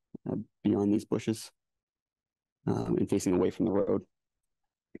 beyond these bushes, and facing away from the road.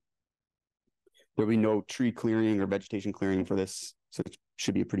 There'll be no tree clearing or vegetation clearing for this, so it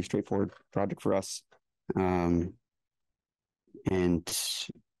should be a pretty straightforward project for us. And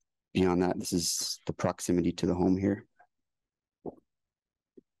beyond that, this is the proximity to the home here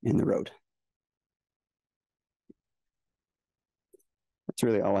and the road. That's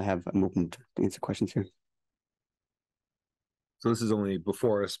really all I have. I'm open to answer questions here. So this is only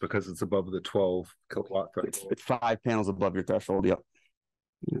before us because it's above the 12 kilowatt threshold. It's 5 panels above your threshold. Yep.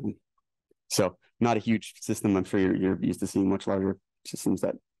 So not a huge system. I'm sure you're used to seeing much larger systems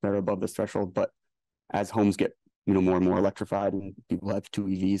that are above this threshold. But as homes get more and more electrified and people have 2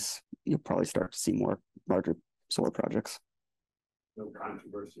 EVs, you'll probably start to see more larger solar projects. No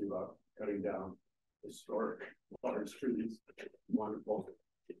controversy about cutting down historic large trees. Wonderful.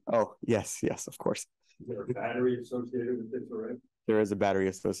 Oh, yes, of course. Is there a battery associated with this array? There is a battery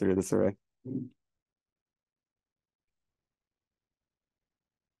associated with this array.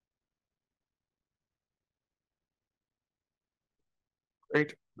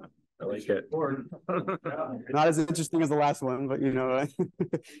 Great. I like it. Not as interesting as the last one, but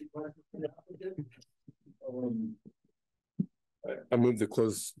I move to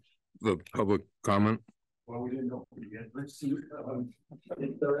close the public comment. Well, we didn't know yet. Let's see.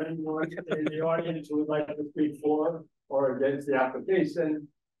 Is there anyone in the audience who would like to speak for or against the application?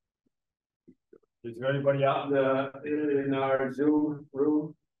 Is there anybody out in our Zoom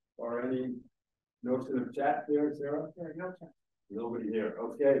room or any notion of chat there, Sarah? No chat. Nobody here.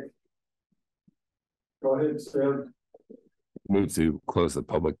 Okay. Go ahead, Sarah. Move to close the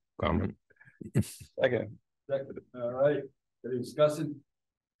public comment. Second. All right. Any discussion?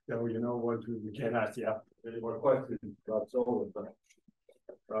 So you know what we can't ask you any more questions about solar. But...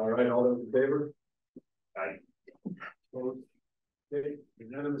 All right, all those in favor? Aye. Opposed? Okay,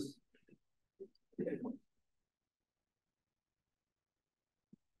 unanimous.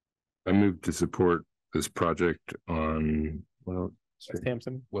 I move to support this project on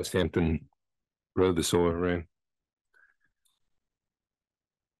West Hampton Road, the solar array.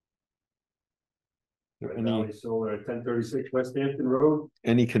 Valley Solar at 1036 West Hampton Road.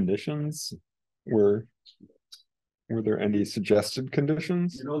 Any conditions? Were there any suggested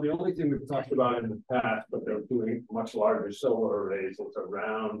conditions? You know, the only thing we've talked about in the past, but they're doing much larger solar arrays. It's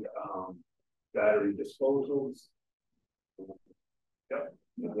around battery disposals. Yep.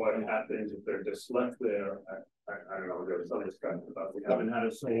 What happens if they're just left there? I don't know. There was some discussion about. We haven't had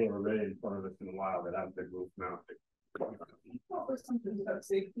a solar array in front of us in a while that hasn't been roof mounted. Well, there's something about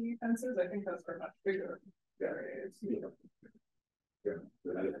safety fences. I think that's for much bigger areas. Yeah,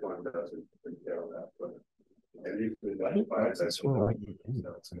 this one doesn't take care of that, but at least with that fire, that's what no,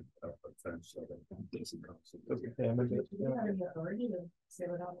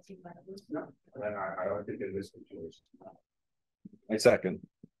 and I don't think in this situation. I second.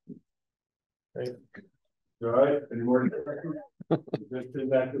 Okay. All right, any more discussion? Just in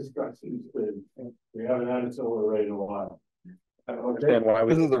that discussion, we haven't had a solar array in a while. I don't understand why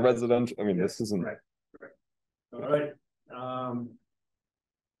this is a residential. I mean, this isn't right. All right.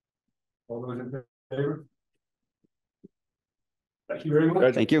 All those in favor? Thank you very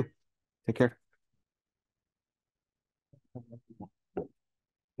much. Thank you. Take care.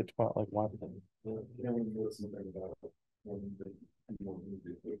 It's about like why do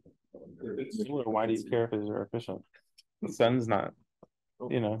you care if it's efficient? The sun's not,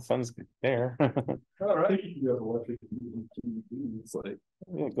 sun's there. All right. It's like,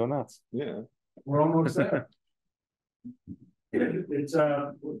 yeah, go nuts. Yeah. We're almost there. It's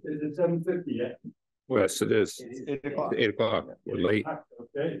 7:50 yet? Yes, it is. 8 o'clock. We're late.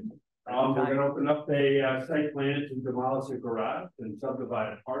 Okay. We're gonna open up a site plan to demolish a garage and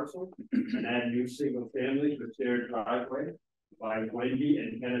subdivide a parcel and add new single family with shared driveway by Wendy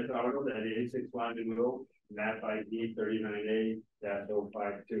and Kenneth Arnold at 86 Lyman Road, map ID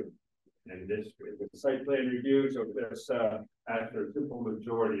 39A-052. And this is a site plan review, so this after a simple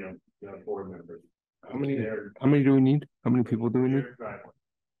majority of board members. How many do we need? How many people do we need?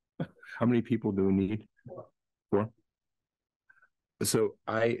 How many people do we need? Four. So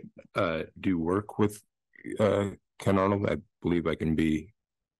I do work with Ken Arnold. I believe I can be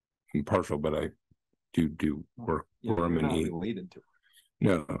impartial, but I do work for him, and he related to.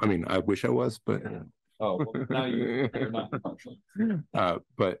 No, I mean I wish I was, but well, now you're not impartial.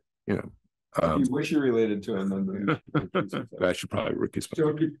 But if you wish you related to him, then I should probably recuse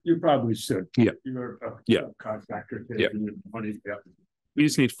myself. So you probably should. Yeah. You're a contractor. Yeah. We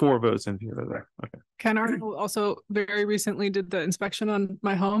just need 4 votes in here. Okay. Ken Arnold also very recently did the inspection on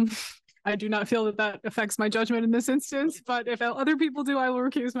my home. I do not feel that affects my judgment in this instance, but if other people do, I will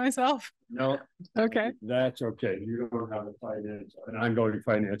recuse myself. No. Okay. That's okay. You don't have an ongoing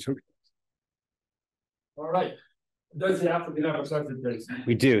financial. All right. Does the applicant have a subject?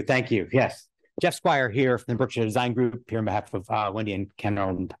 We do. Thank you. Yes. Jeff Squire here from the Berkshire Design Group, here on behalf of Wendy and Ken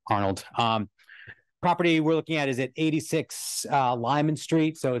Arnold. Property we're looking at is at 86 Lyman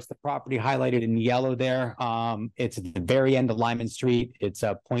Street. So it's the property highlighted in yellow there. It's at the very end of Lyman Street. It's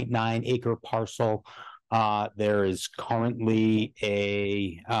a 0.9 acre parcel. There is currently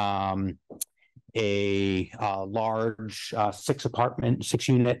a large 6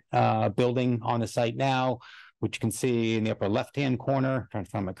 unit building on the site now, which you can see in the upper left-hand corner. I'm trying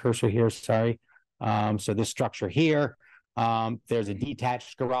to find my cursor here, sorry. So this structure here, there's a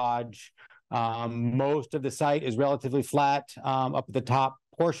detached garage. Most of the site is relatively flat up at the top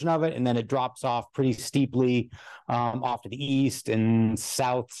portion of it, and then it drops off pretty steeply off to the east and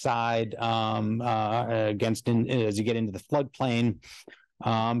south side as you get into the floodplain.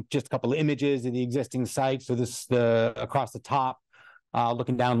 Just a couple of images of the existing site. So across the top,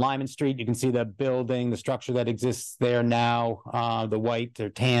 looking down Lyman Street, you can see the building, the structure that exists there now, the white or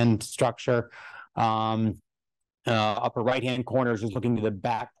tan structure. Upper right-hand corner is just looking to the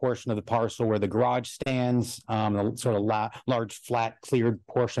back portion of the parcel where the garage stands, the sort of large, flat, cleared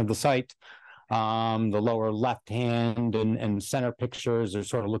portion of the site. The lower left hand and center pictures are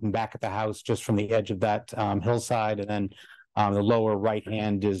sort of looking back at the house just from the edge of that hillside. And then the lower right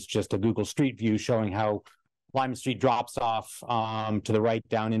hand is just a Google Street View showing how Lyman Street drops off to the right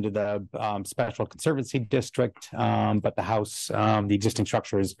down into the Special Conservancy District. But the house, the existing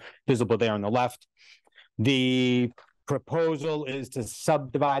structure is visible there on the left. The proposal is to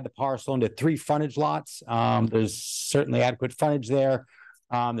subdivide the parcel into 3 frontage lots. There's certainly adequate frontage there.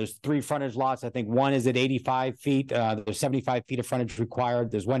 There's 3 frontage lots. I think one is at 85 feet. There's 75 feet of frontage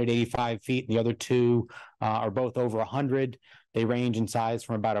required. There's one at 85 feet. And the other 2 are both over 100. They range in size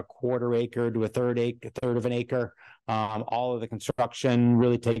from about a 1/4 acre to a third of an acre. All of the construction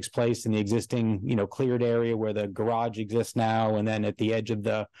really takes place in the existing, cleared area where the garage exists now. And then at the edge of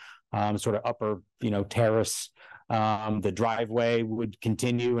the sort of upper, terrace, the driveway would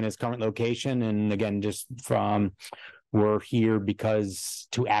continue in its current location. And again, just from we're here because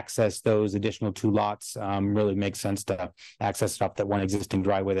to access those additional 2 lots really makes sense to access it up that one existing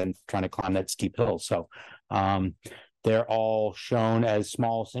driveway than trying to climb that steep hill. So they're all shown as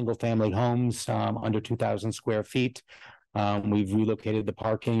small single-family homes under 2,000 square feet. We've relocated the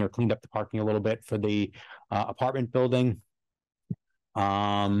parking or cleaned up the parking a little bit for the apartment building.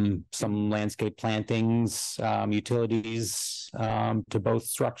 Some landscape plantings, utilities to both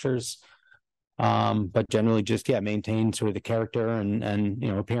structures. But generally just, maintain sort of the character and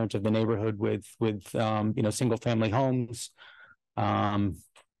appearance of the neighborhood with single family homes.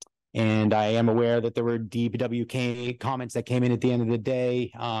 And I am aware that there were DPW comments that came in at the end of the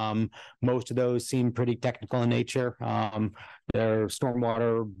day. Most of those seem pretty technical in nature. Their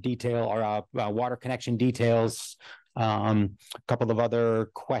stormwater detail or water connection details, a couple of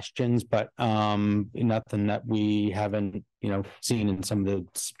other questions, but nothing that we haven't seen in some of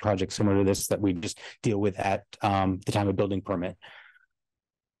the projects similar to this that we just deal with at the time of building permit.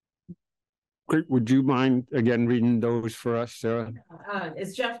 Great. Would you mind again reading those for us, Sarah?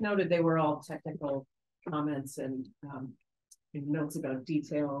 As Jeff noted, they were all technical comments and notes about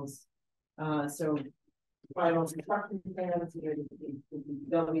details. So final construction plans,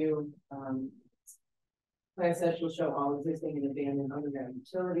 DPW, plan set will show all existing and abandoned underground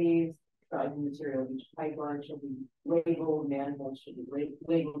utilities. Driving material of each pipeline shall be labeled, manholes should be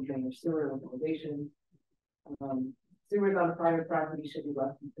labeled, drainage sewer localization. Sewers on a private property should be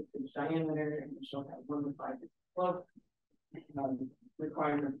less than 6 inch diameter and shall have 1 to 5 inch slope.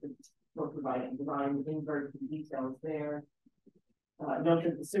 Requirements for providing design invert details there. Note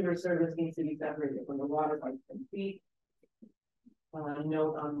that the sewer service needs to be separated from the water by 10 feet.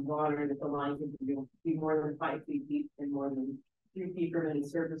 Note on water that the line can be more than 5 feet deep and more than 3 feet from any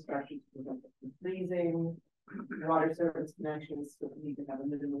surface structure to prevent it from freezing. Water service connections need to have a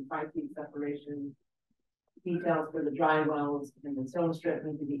minimum 5 feet separation. Details for the dry wells and the stone strip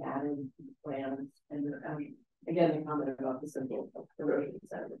need to be added to the plans. And again, the comment about the simple erosion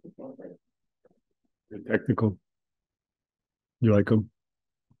side of the proposal. They're technical. You like them?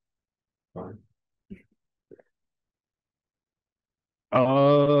 Fine.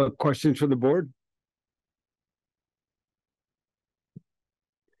 Questions from the board?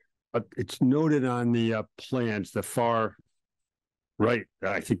 It's noted on the plans, the far right.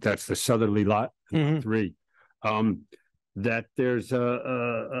 I think that's the southerly lot 3. That there's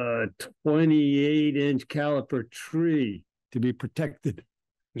a 28-inch caliper tree to be protected.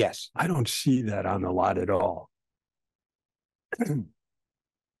 Yes. I don't see that on the lot at all.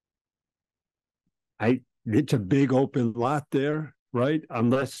 It's a big open lot there, right?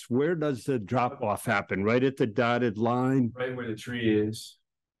 Unless, where does the drop off happen? Right at the dotted line? Right where the tree is.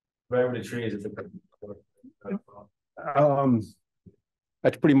 Right where the tree is.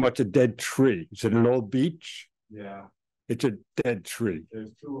 That's pretty much a dead tree. Is it an old beech? Yeah. It's a dead tree.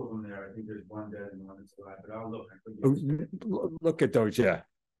 There's 2 of them there. I think there's one dead and one that's alive, but I'll look. Look at those, yeah.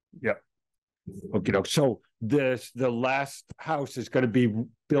 Okay, so the last house is going to be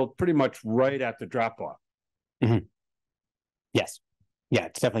built pretty much right at the drop off. Yes. Yeah,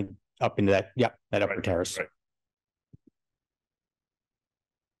 it's definitely up into that. Yep, that upper terrace. Right.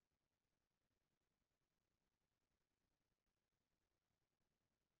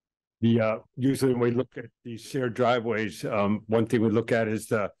 Usually when we look at these shared driveways, one thing we look at is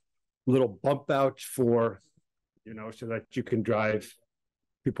the little bump outs for, so that you can drive,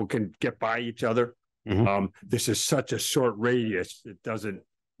 people can get by each other. This is such a short radius, it doesn't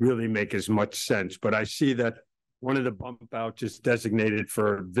really make as much sense, but I see that one of the bump outs is designated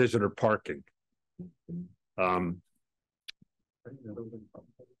for visitor parking. I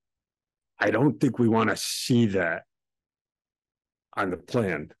don't think we want to see that on the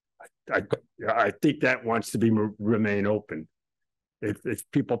plan. I think that wants to be remain open. If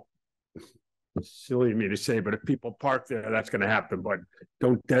people, silly of me to say, but if people park there, that's gonna happen, but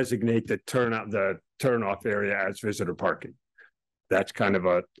don't designate the turnoff area as visitor parking. That's kind of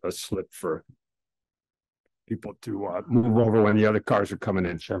a slip for people to move over when the other cars are coming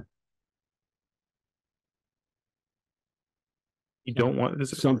in. Sure. You don't want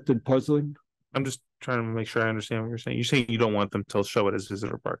this. Something puzzling? I'm just trying to make sure I understand what you're saying. You're saying you don't want them to show it as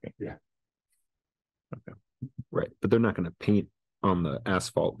visitor parking. Yeah. Okay. Right, but they're not going to paint on the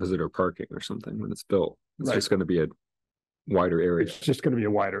asphalt visitor parking or something when it's built. It's Right. just going to be a wider area. It's just going to be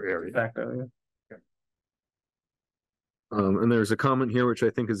a wider area. Back area. And there's a comment here, which I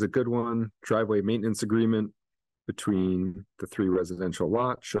think is a good one. Driveway maintenance agreement between the 3 residential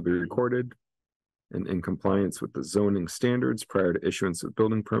lots shall be recorded and in compliance with the zoning standards prior to issuance of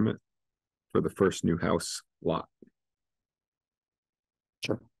building permit for the first new house lot.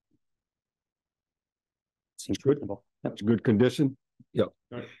 Sure. Seems Good. reasonable. That's a good condition. Yep.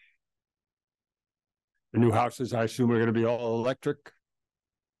 The new houses, I assume, are going to be all electric.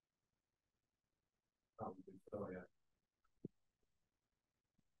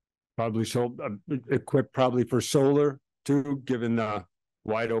 Probably so, equipped probably for solar too, given the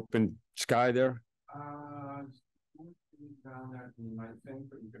wide open sky there. Down there, you might think,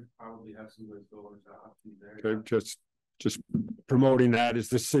 but you could probably have some good solar options there. Okay, just promoting that as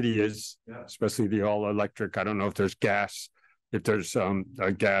the city is, Yeah. especially the all electric. I don't know if there's gas, if there's a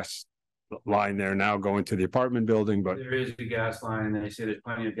gas line there now going to the apartment building, but There is a gas line, and they say there's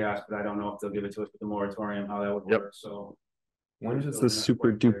plenty of gas, but I don't know if they'll give it to us with the moratorium, how that would Yep. work, so. When is the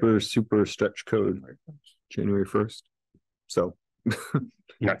super duper super stretch code? January 1st. So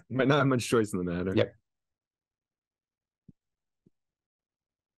Yeah. might not have much choice in the matter. Yep.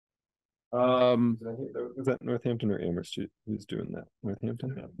 Is that Northampton or Amherst who's doing that?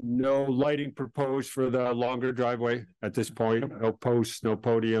 Northampton? no lighting proposed for the longer driveway at this point. No posts, no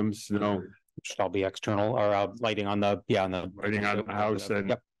podiums, no Should all be external or lighting on the, on the. lighting on the house and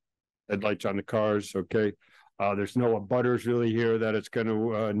Yep. headlights on the cars. Okay. There's no abutters really here that it's going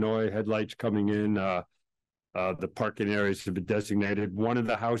to annoy. Headlights coming in. The parking areas have been designated. One of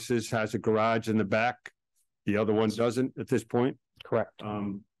the houses has a garage in the back. The other one doesn't at this point. Correct.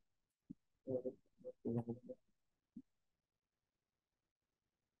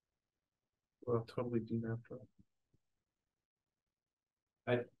 Well, totally do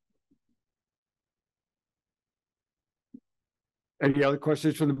that. Any other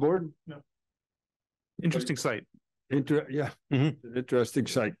questions from the board? No. Interesting site. Yeah, Mhm. an interesting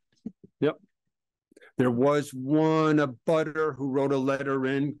site. Yep. There was one abutter who wrote a letter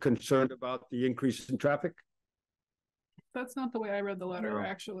in concerned about the increase in traffic. That's not the way I read the letter, No.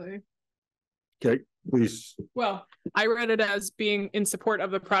 actually. Okay, please. Well, I read it as being in support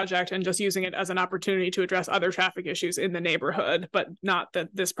of the project and just using it as an opportunity to address other traffic issues in the neighborhood, but not that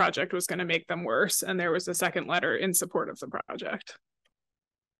this project was going to make them worse. And there was a second letter in support of the project.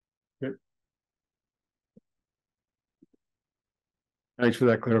 Thanks for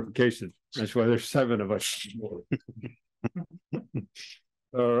that clarification. That's why there's 7 of us.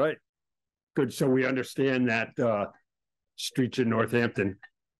 All right. Good. So we understand that streets in Northampton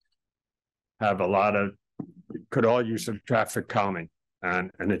have a lot of, could all use some traffic calming.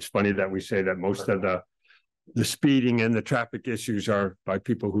 And it's funny that we say that most of the speeding and the traffic issues are by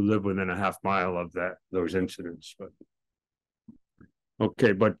people who live within a half mile of those incidents, but.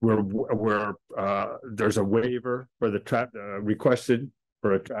 Okay, but there's a waiver for the requested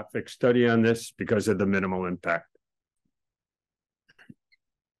for a traffic study on this because of the minimal impact.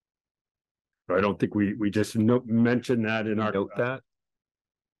 So I don't think we just mentioned that in our Note that.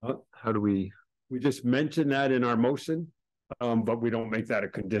 How do we? We just mentioned that in our motion, but we don't make that a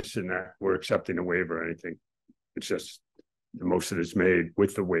condition that we're accepting a waiver or anything. It's just the motion is made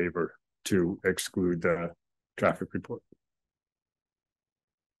with the waiver to exclude the traffic report.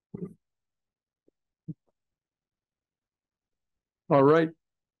 All right.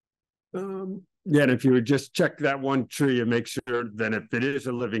 Yeah, and if you would just check that one tree and make sure then if it is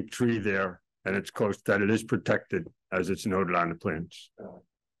a living tree there and it's close, that it is protected as it's noted on the plans.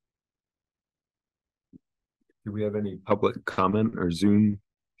 Do we have any public comment or Zoom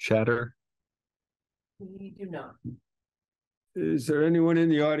chatter? We do not. Is there anyone in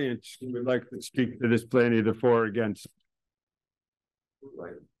the audience who would like to speak to this plan either for or against?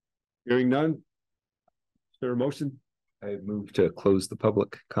 Hearing none? Is there a motion? I move to close the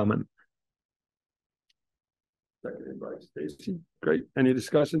public comment. Seconded by Stacy. Great. Any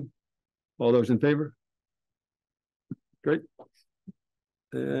discussion? All those in favor? Great.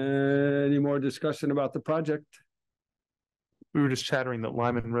 Any more discussion about the project? We were just chattering that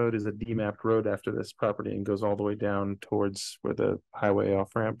Lyman Road is a demapped road after this property and goes all the way down towards where the highway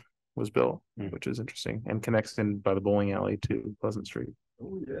off ramp was built, Mm. which is interesting, and connects in by the bowling alley to Pleasant Street.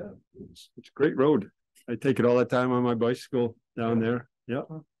 Oh, yeah, it's a great road. I take it all the time on my bicycle down there. Yeah.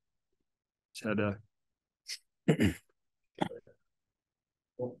 Just had a,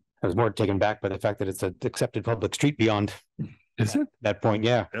 I was more taken back by the fact that it's an accepted public street beyond is it? that point,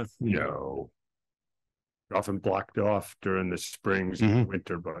 yeah. No. Often blocked off during the springs Mhm. and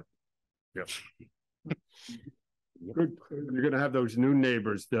winter, but yeah. Good. You're gonna have those new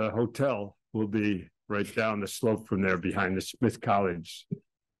neighbors. The hotel will be right down the slope from there behind the Smith College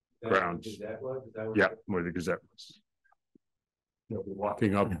grounds. Yeah, where the Gazette was. You'll be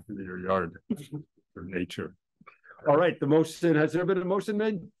walking up to your yard for nature. All right, the motion, has there been a motion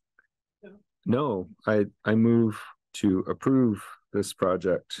made? No, I move to approve this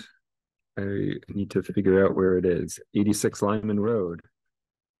project. I need to figure out where it is. 86 Lyman Road.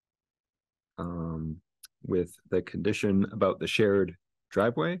 With the condition about the shared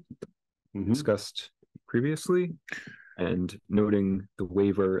driveway discussed previously, and noting the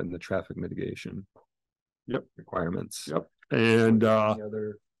waiver and the traffic mitigation. Yep. Requirements. Yep. And Any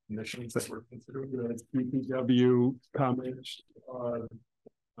other conditions that we're considering? DPW comments are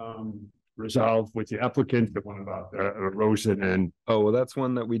resolved with the applicant, the one about erosion and. Oh, well, that's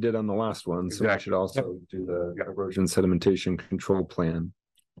one that we did on the last one, so I Exactly. should also do the erosion sedimentation control plan.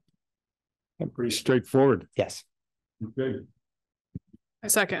 Pretty straightforward. Yes. Okay. A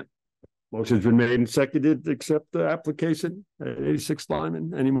second. Motion's been made and seconded to accept the application at 86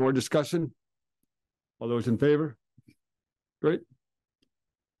 Lyman. Any more discussion? All those in favor? Great.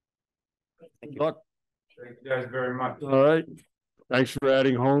 Good luck. Thank you guys very much. All right. Thanks for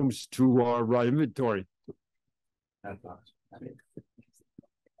adding homes to our inventory.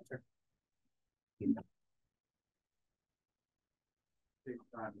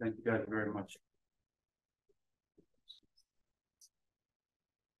 Thank you guys very much.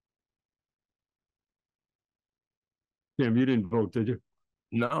 Tim, you didn't vote, did you?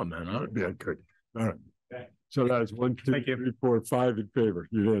 No, man, I would be Yeah, good. All right. So that is 1, 2, 3, 4, 5 in favor,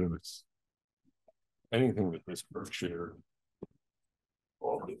 unanimous. anything with this Berkshire.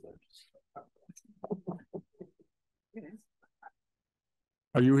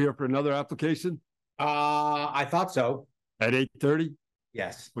 Are you here for another application I thought so. at 8:30?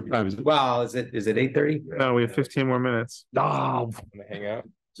 Yes. What time is it? Well, is it 8:30? No, we have 15 more minutes. Oh, Hang out.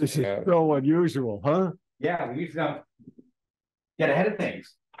 this is so unusual, huh? Yeah, we usually don't get ahead of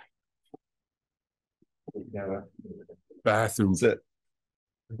things. Bathrooms. That's it.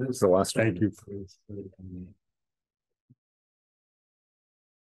 This is the last one. Thank you.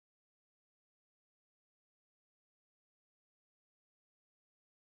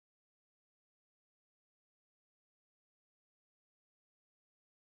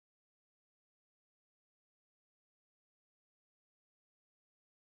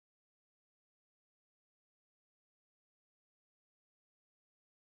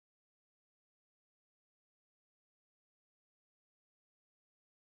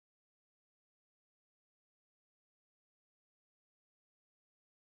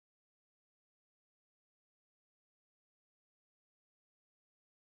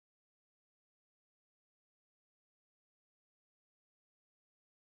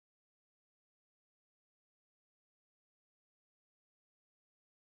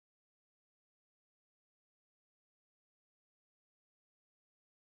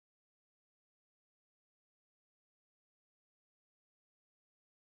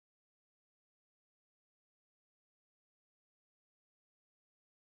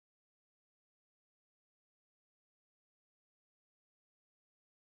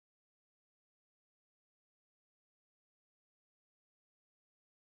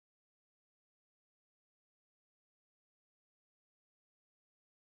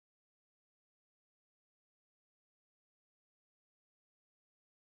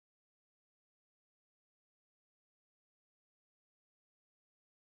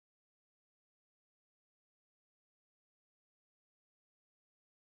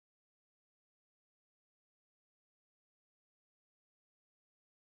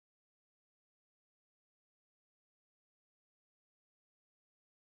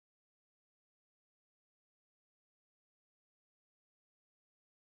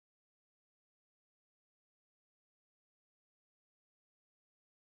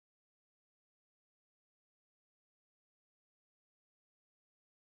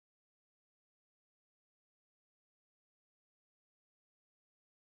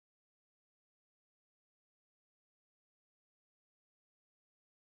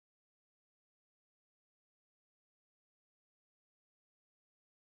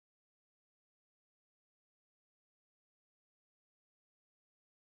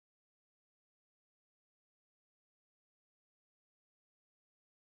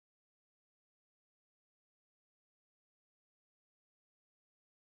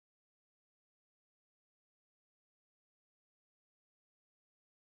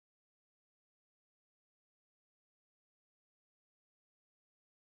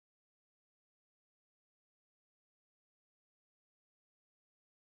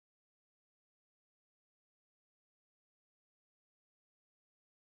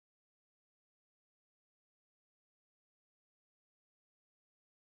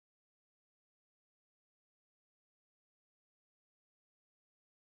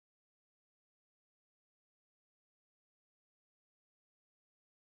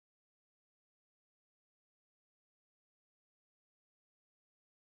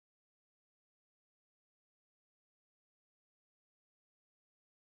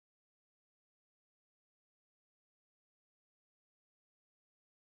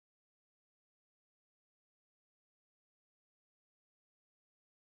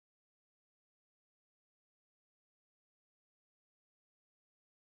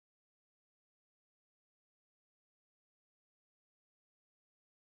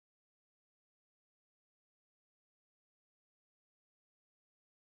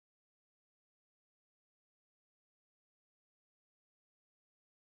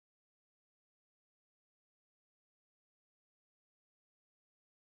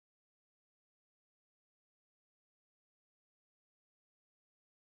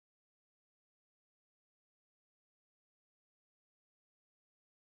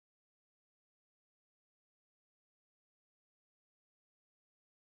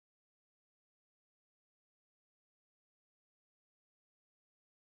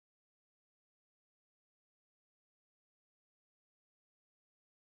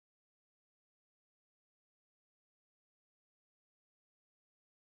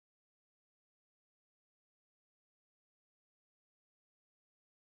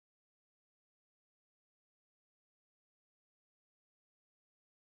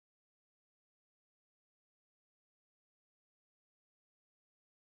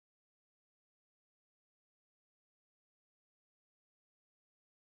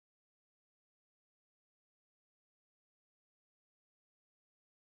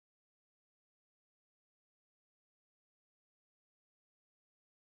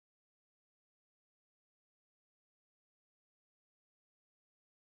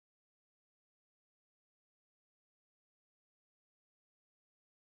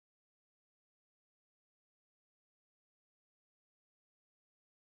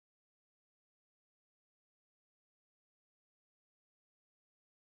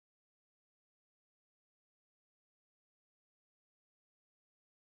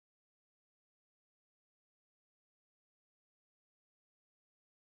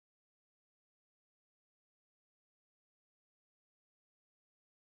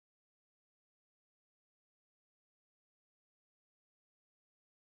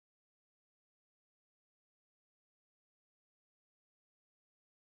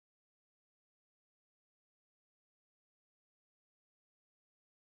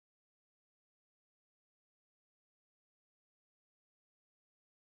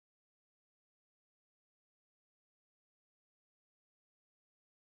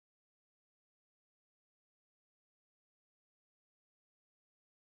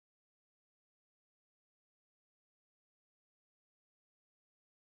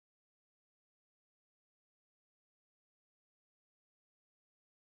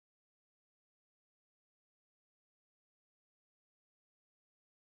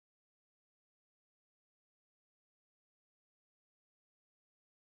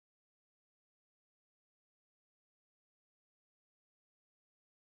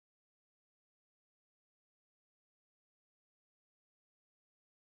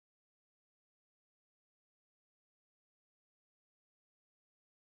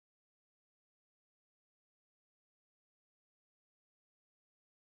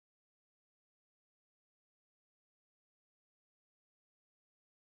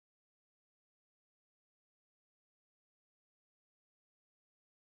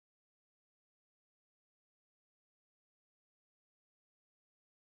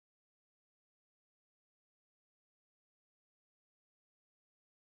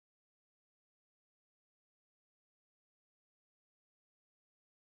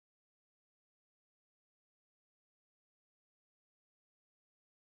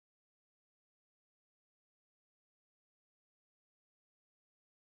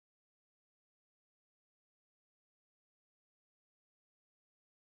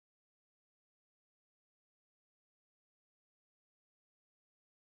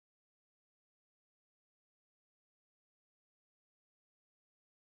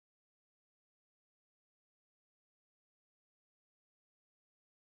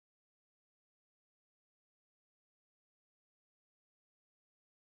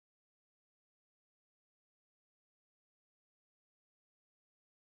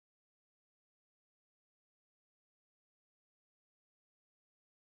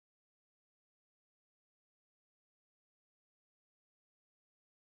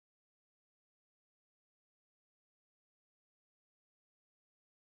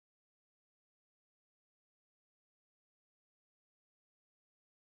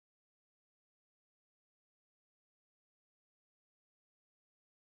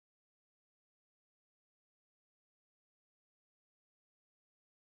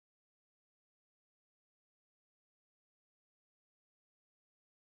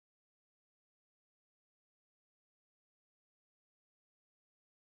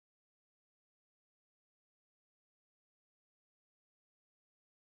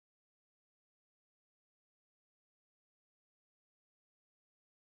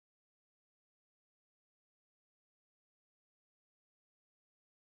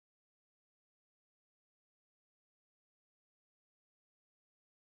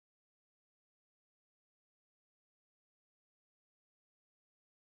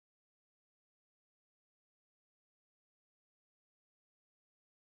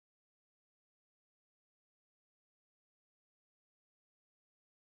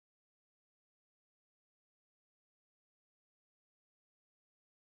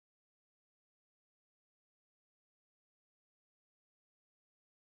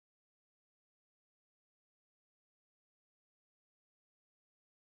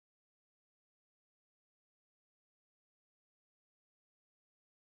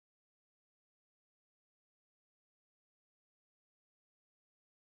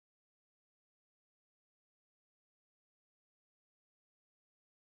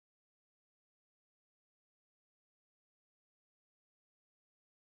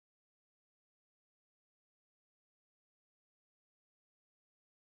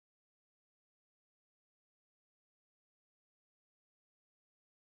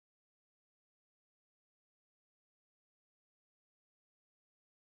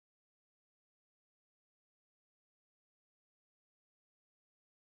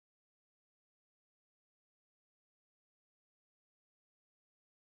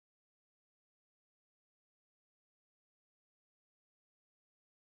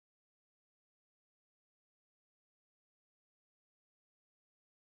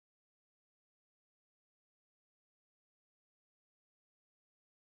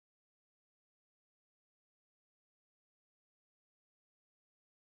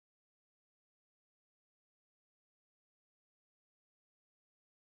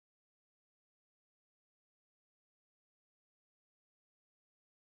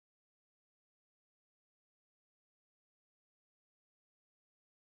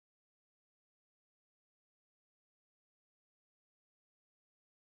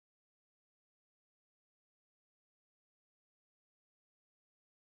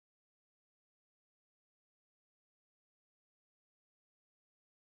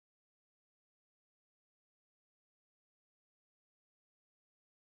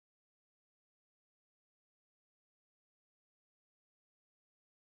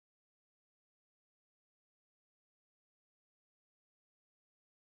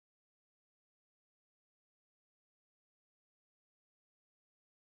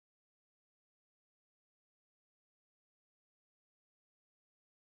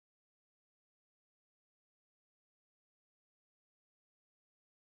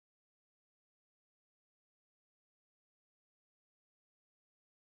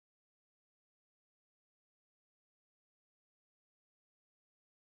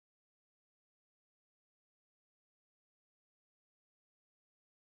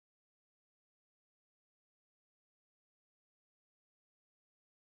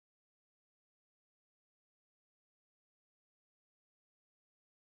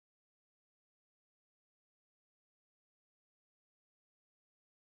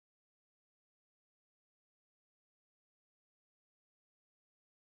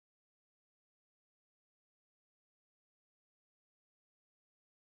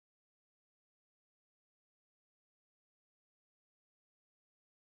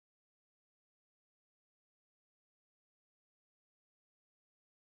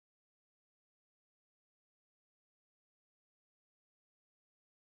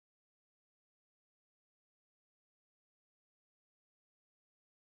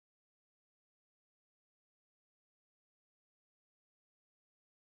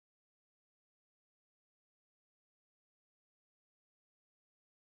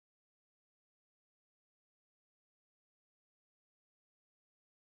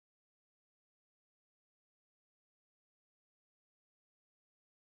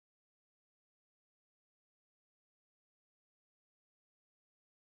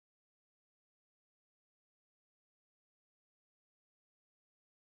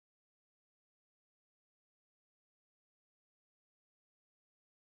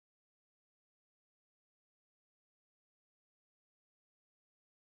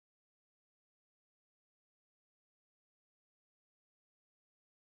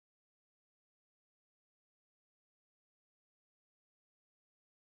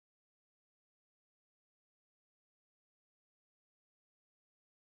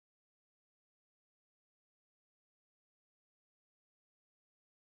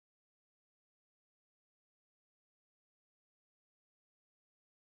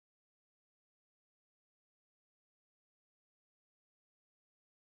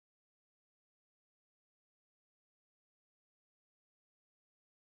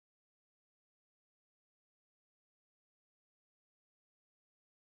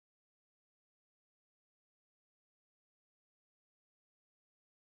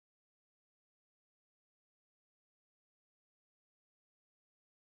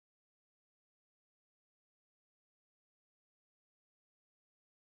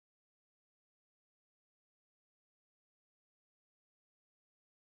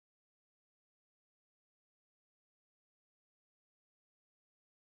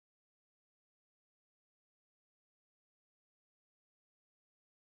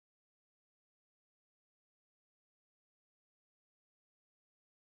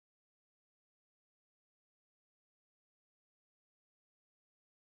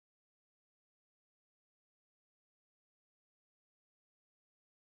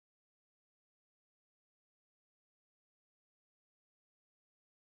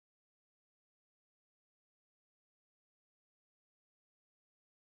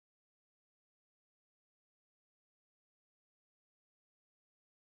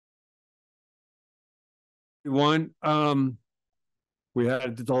 One, we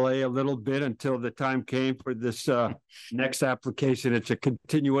had to delay a little bit until the time came for this next application. It's a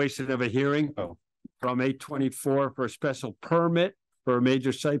continuation of a hearing from 8/24 for a special permit for a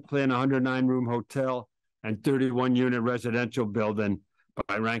major site plan, 109-room hotel and 31-unit residential building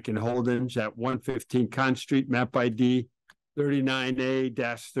by Rankin Holdings at 115 Con Street, map ID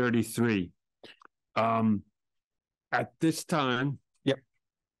 39A-33. At this time,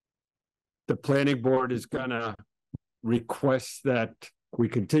 the planning board is gonna request that we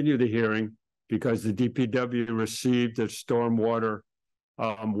continue the hearing because the DPW received the stormwater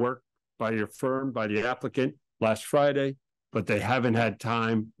work by your firm, by the applicant last Friday, but they haven't had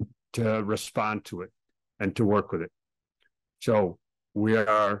time to respond to it and to work with it. So we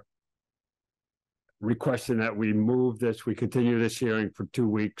are requesting that we continue this hearing for 2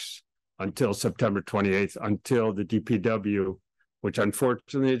 weeks until September 28th, until the DPW, which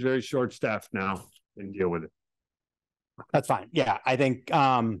unfortunately is very short-staffed now, can deal with it. That's fine. Yeah, I think,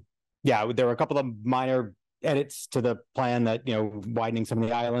 there were a couple of minor edits to the plan that, widening some of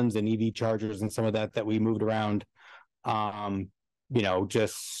the islands and EV chargers and some of that we moved around.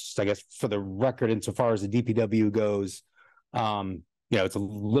 Just, I guess, for the record, insofar as the DPW goes, it's a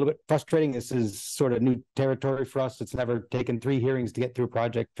little bit frustrating. This is sort of new territory for us. It's never taken 3 hearings to get through a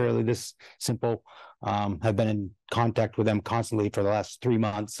project fairly this simple. Have been in contact with them constantly for the last 3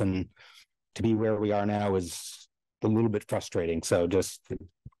 months, and to be where we are now is a little bit frustrating. So just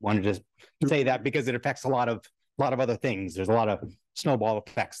wanted to say that because it affects a lot of other things. There's a lot of snowball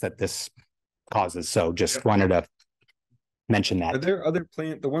effects that this causes. So just wanted to mention that. Are there other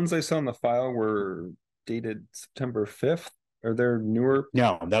the ones I saw in the file were dated September 5th? Are there newer?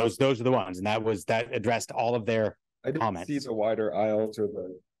 No, those are the ones, and that addressed all of their I didn't comments. see the wider aisles or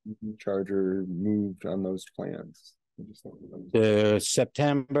the EV charger moved on those plans.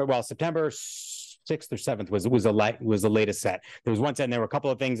 September 6th or 7th was the latest set. There was one set, and there were a couple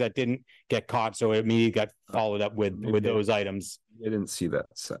of things that didn't get caught, so it immediately got followed up with those items. I didn't see that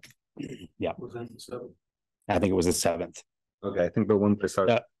set. Yeah, I think it was the 7th. Okay, I think the one I saw.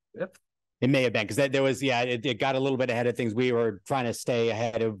 Yep. It may have been because there was, it got a little bit ahead of things. We were trying to stay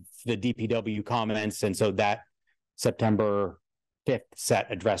ahead of the DPW comments. And so that September 5th set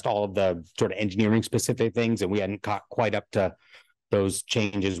addressed all of the sort of engineering specific things. And we hadn't caught quite up to those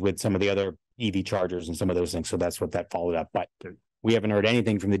changes with some of the other EV chargers and some of those things. So that's what that followed up. But we haven't heard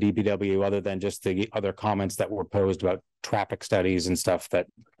anything from the DPW other than just the other comments that were posed about traffic studies and stuff that.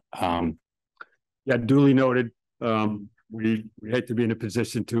 Duly noted. We hate to be in a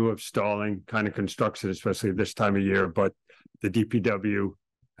position of stalling kind of construction, especially this time of year, but the DPW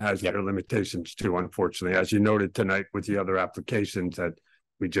has their limitations too, unfortunately, as you noted tonight with the other applications that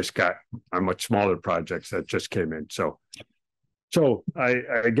we just got on much smaller projects that just came in. So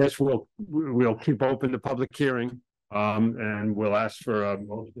I guess we'll keep open the public hearing and we'll ask for a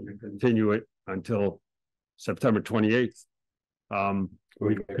motion to continue it until September 28th.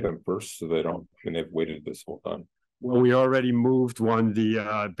 We make them first so and they've waited this whole time. Well, we already moved one, the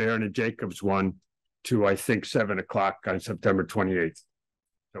Barron and Jacobs one, to I think 7 o'clock on September 28th.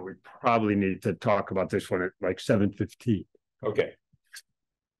 So we probably need to talk about this one at like 7:15. Okay.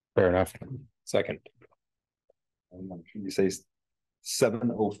 Fair enough. Second. You say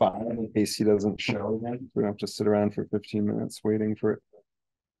 7:05 in case he doesn't show again. We don't have to sit around for 15 minutes waiting for it.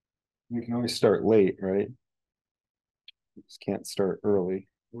 We can always start late, right? We just can't start early.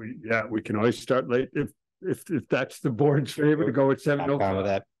 We can always start late if that's the board's favor to go at 7:05. With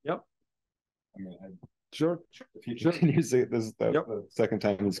that. Yep. I mean, Sure. If he continues it, this is the second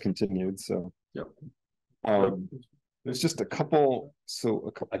time he's continued. So there's just a couple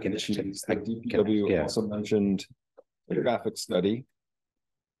conditions. The DPW also mentioned a traffic study.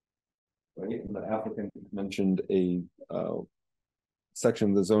 Right, and the applicant mentioned a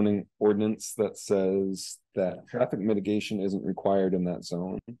section of the zoning ordinance that says that traffic mitigation isn't required in that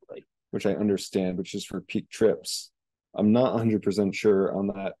zone, which I understand, which is for peak trips. I'm not 100% sure on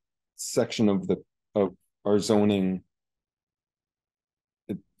that section of our zoning.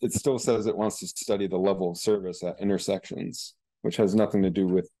 It still says it wants to study the level of service at intersections, which has nothing to do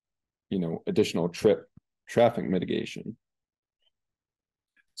with, additional traffic mitigation.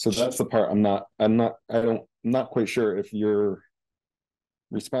 So that's the part I'm not quite sure if your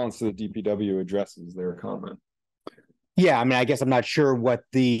response to the DPW addresses their comment. Yeah, I mean, I guess I'm not sure what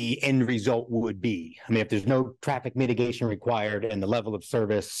the end result would be. I mean, if there's no traffic mitigation required and the level of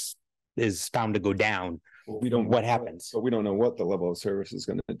service is found to go down, what happens? But we don't know what the level of service is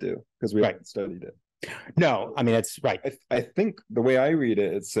going to do because we haven't studied it. No, I mean, that's right. I think the way I read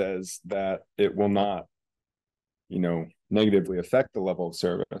it, it says that it will not, negatively affect the level of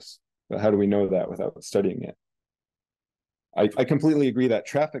service But how do we know that without studying it? I completely agree that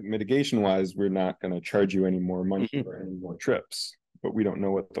traffic mitigation wise, we're not going to charge you any more money for any more trips, but we don't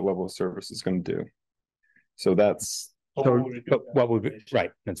know what the level of service is going to do. So that's what would be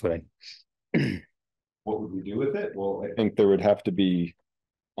right. That's what what would we do with it? Well, I think there would have to be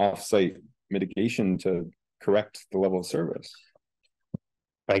off-site mitigation to correct the level of service.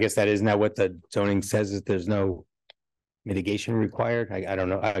 I guess that isn't that what the zoning says, is there's no mitigation required. I don't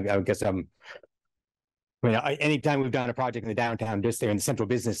know. I guess anytime we've done a project in the downtown district, in the central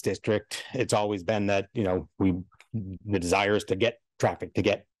business district, it's always been that, you know, the desire is to get traffic, to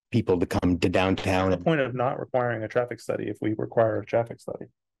get people to come to downtown. The point of not requiring a traffic study if we require a traffic study.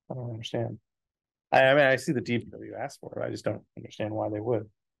 I don't understand. I mean, I see the DPW asked for it. I just don't understand why they would.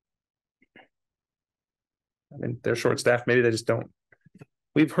 I mean, they're short-staffed. Maybe they just don't.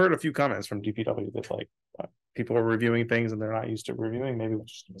 We've heard a few comments from DPW that like people are reviewing things and they're not used to reviewing. Maybe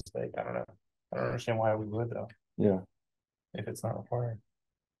it's just a mistake. I don't know. I don't understand why we would though. Yeah. If it's not required.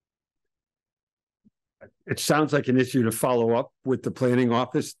 It sounds like an issue to follow up with the planning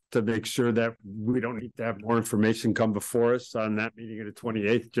office to make sure that we don't need to have more information come before us on that meeting of the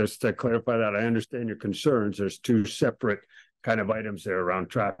 28th. Just to clarify that, I understand your concerns. There's two separate kind of items there around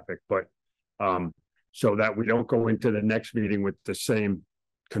traffic, but so that we don't go into the next meeting with the same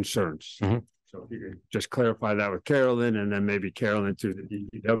concerns. Mm-hmm. So if you could just clarify that with Carolyn, and then maybe Carolyn through the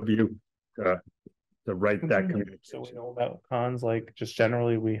DPW to write that communication. So we know about cons, like just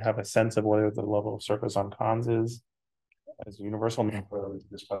generally we have a sense of whether the level of surface on cons is as universal for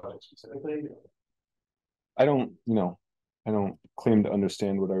this project specifically. I don't claim to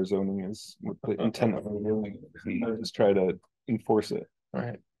understand what our zoning is, what the intent of our zoning is. I just try to enforce it.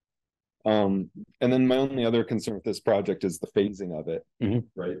 Right. And then my only other concern with this project is the phasing of it.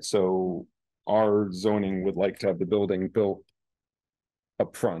 Right. So our zoning would like to have the building built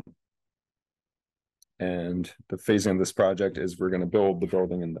up front. And the phasing of this project is we're going to build the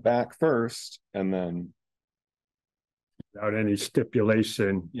building in the back first, and then without any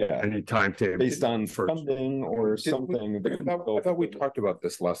stipulation, any timetable based on funding or something. I thought we talked about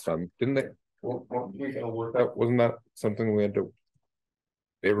this last time, didn't they? Wasn't that something we had to?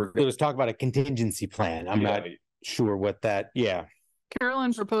 There was talk about a contingency plan. I'm not sure what that. Yeah.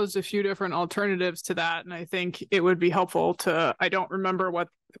 Carolyn proposed a few different alternatives to that, and I think it would be helpful to. I don't remember what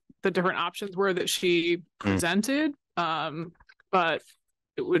the different options were that she presented, but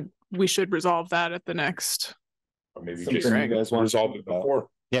we should resolve that at the next. Or maybe you guys want to resolve it before.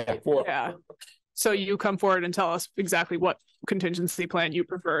 Yeah. So you come forward and tell us exactly what contingency plan you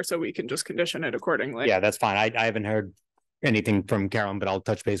prefer, so we can just condition it accordingly. Yeah, that's fine. I haven't heard anything from Carolyn, but I'll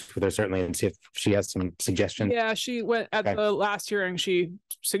touch base with her certainly and see if she has some suggestions. Yeah, she went at the last hearing. She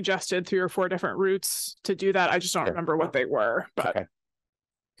suggested 3 or 4 different routes to do that. I just don't remember what they were, but.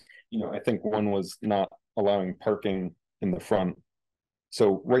 I think one was not allowing parking in the front.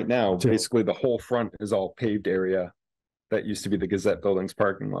 So right now, basically the whole front is all paved area. That used to be the Gazette Building's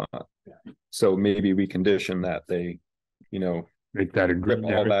parking lot. So maybe we condition that they, make that a green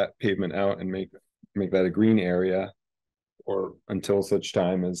all that pavement out and make that a green area, or until such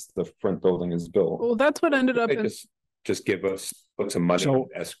time as the front building is built. Well, that's what ended up in. Just put some money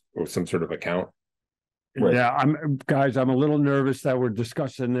or some sort of account. Right. Yeah, I'm a little nervous that we're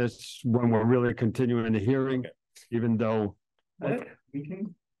discussing this when we're really continuing the hearing, even though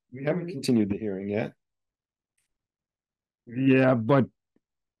we haven't continued the hearing yet. Yeah, but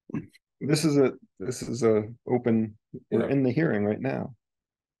this is a open. We're in the hearing right now.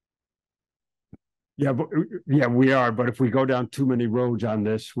 Yeah, but we are. But if we go down too many roads on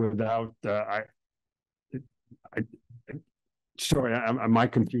this without, sorry, am I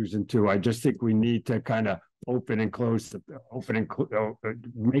confusing too? I just think we need to kind of open and close,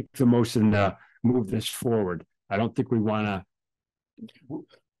 make the motion, move this forward. I don't think we want to.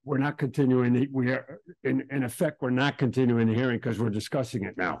 We're not continuing. We are in effect. We're not continuing the hearing because we're discussing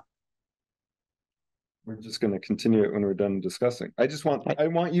it now. We're just going to continue it when we're done discussing. I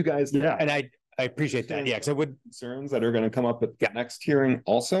want you guys. And I appreciate that. Yeah, because I would concerns that are going to come up at the next hearing.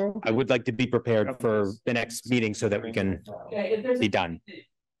 Also, I would like to be prepared for the next meeting so that we can be done.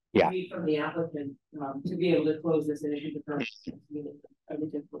 Yeah. From the applicant to be able to close this and issue the permit.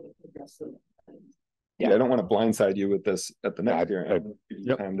 Yeah, I don't want to blindside you with this at the next hearing. I give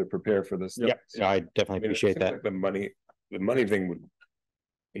you time to prepare for this. Yep. So I definitely appreciate that. Like the money thing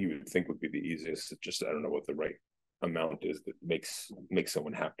you would think would be the easiest. It's just I don't know what the right amount is that makes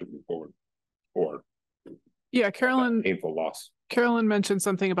someone have to move forward. Or Carolyn, painful loss. Carolyn mentioned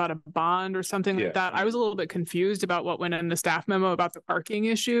something about a bond or something Yeah. like that. I was a little bit confused about what went in the staff memo about the parking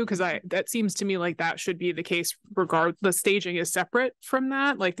issue, because that seems to me like that should be the case the staging is separate from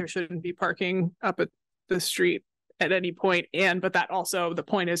that. Like there shouldn't be parking up at the street at any point. But that also, the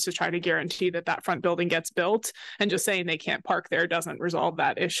point is to try to guarantee that that front building gets built, and just saying they can't park there doesn't resolve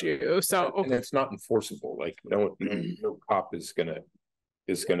that issue. So and it's not enforceable. Like no cop is gonna,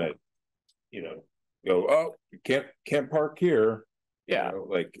 you know, go, oh, you can't park here. Yeah. You know,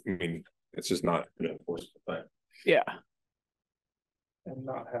 like, I mean, it's just not an enforceable thing. Yeah. And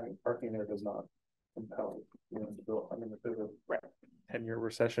not having parking there does not compel, you know, to build. I mean, if there's a 10-year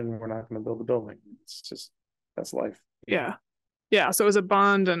recession, we're not going to build a building. It's just, that's life. Yeah. Yeah. So it was a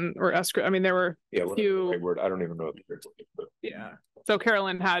bond or escrow. I mean, there were a few. Word. I don't even know what the word is, but yeah. So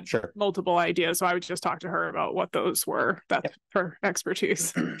Carolyn had multiple ideas. So I would just talk to her about what those were. That's her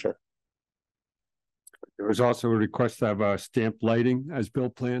expertise. Sure. There was also a request to have a stamped lighting as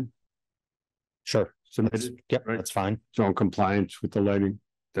built plan. Sure. Submitted. Yep, right? That's fine. So in compliance with the lighting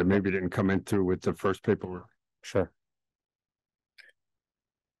that maybe didn't come in through with the first paperwork. Sure.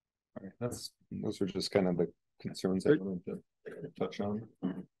 All right, those are just kind of the concerns I wanted to touch on.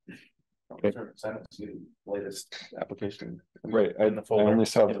 Okay. Latest application. Right. I only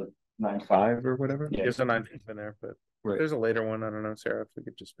saw the 9.5 or whatever. Yeah, there's a 9.5 in there, but there's a later one. I don't know, Sarah, if we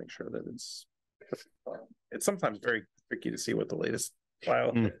could just make sure that it's sometimes very tricky to see what the latest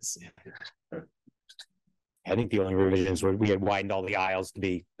file is. I think the only revisions were we had widened all the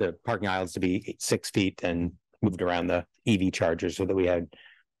parking aisles to be 6 feet and moved around the EV chargers so that we've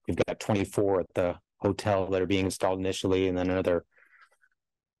got 24 at the hotel that are being installed initially, and then another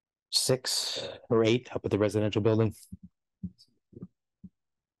 6 or 8 up at the residential building.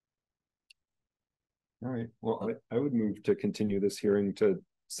 All right. Well, I would move to continue this hearing to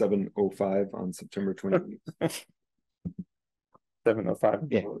 7:05 on September 28th. 7:05.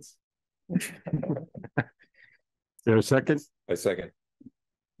 Yeah. Is there a second? I second.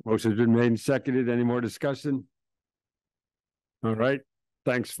 Motion's been made and seconded. Any more discussion? All right.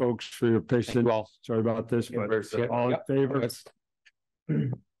 Thanks, folks, for your patience. Sorry about this, but all in favor?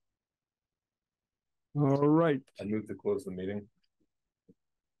 All right. I move to close the meeting.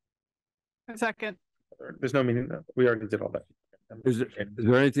 A second. There's no meeting. We already did all that. Is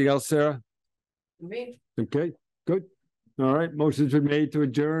there anything else, Sarah? Me. Okay, good. All right. Motion's been made to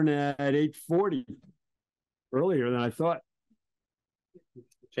adjourn at 8:40. Earlier than I thought.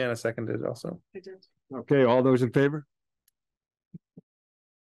 Jana seconded also. Okay, all those in favor?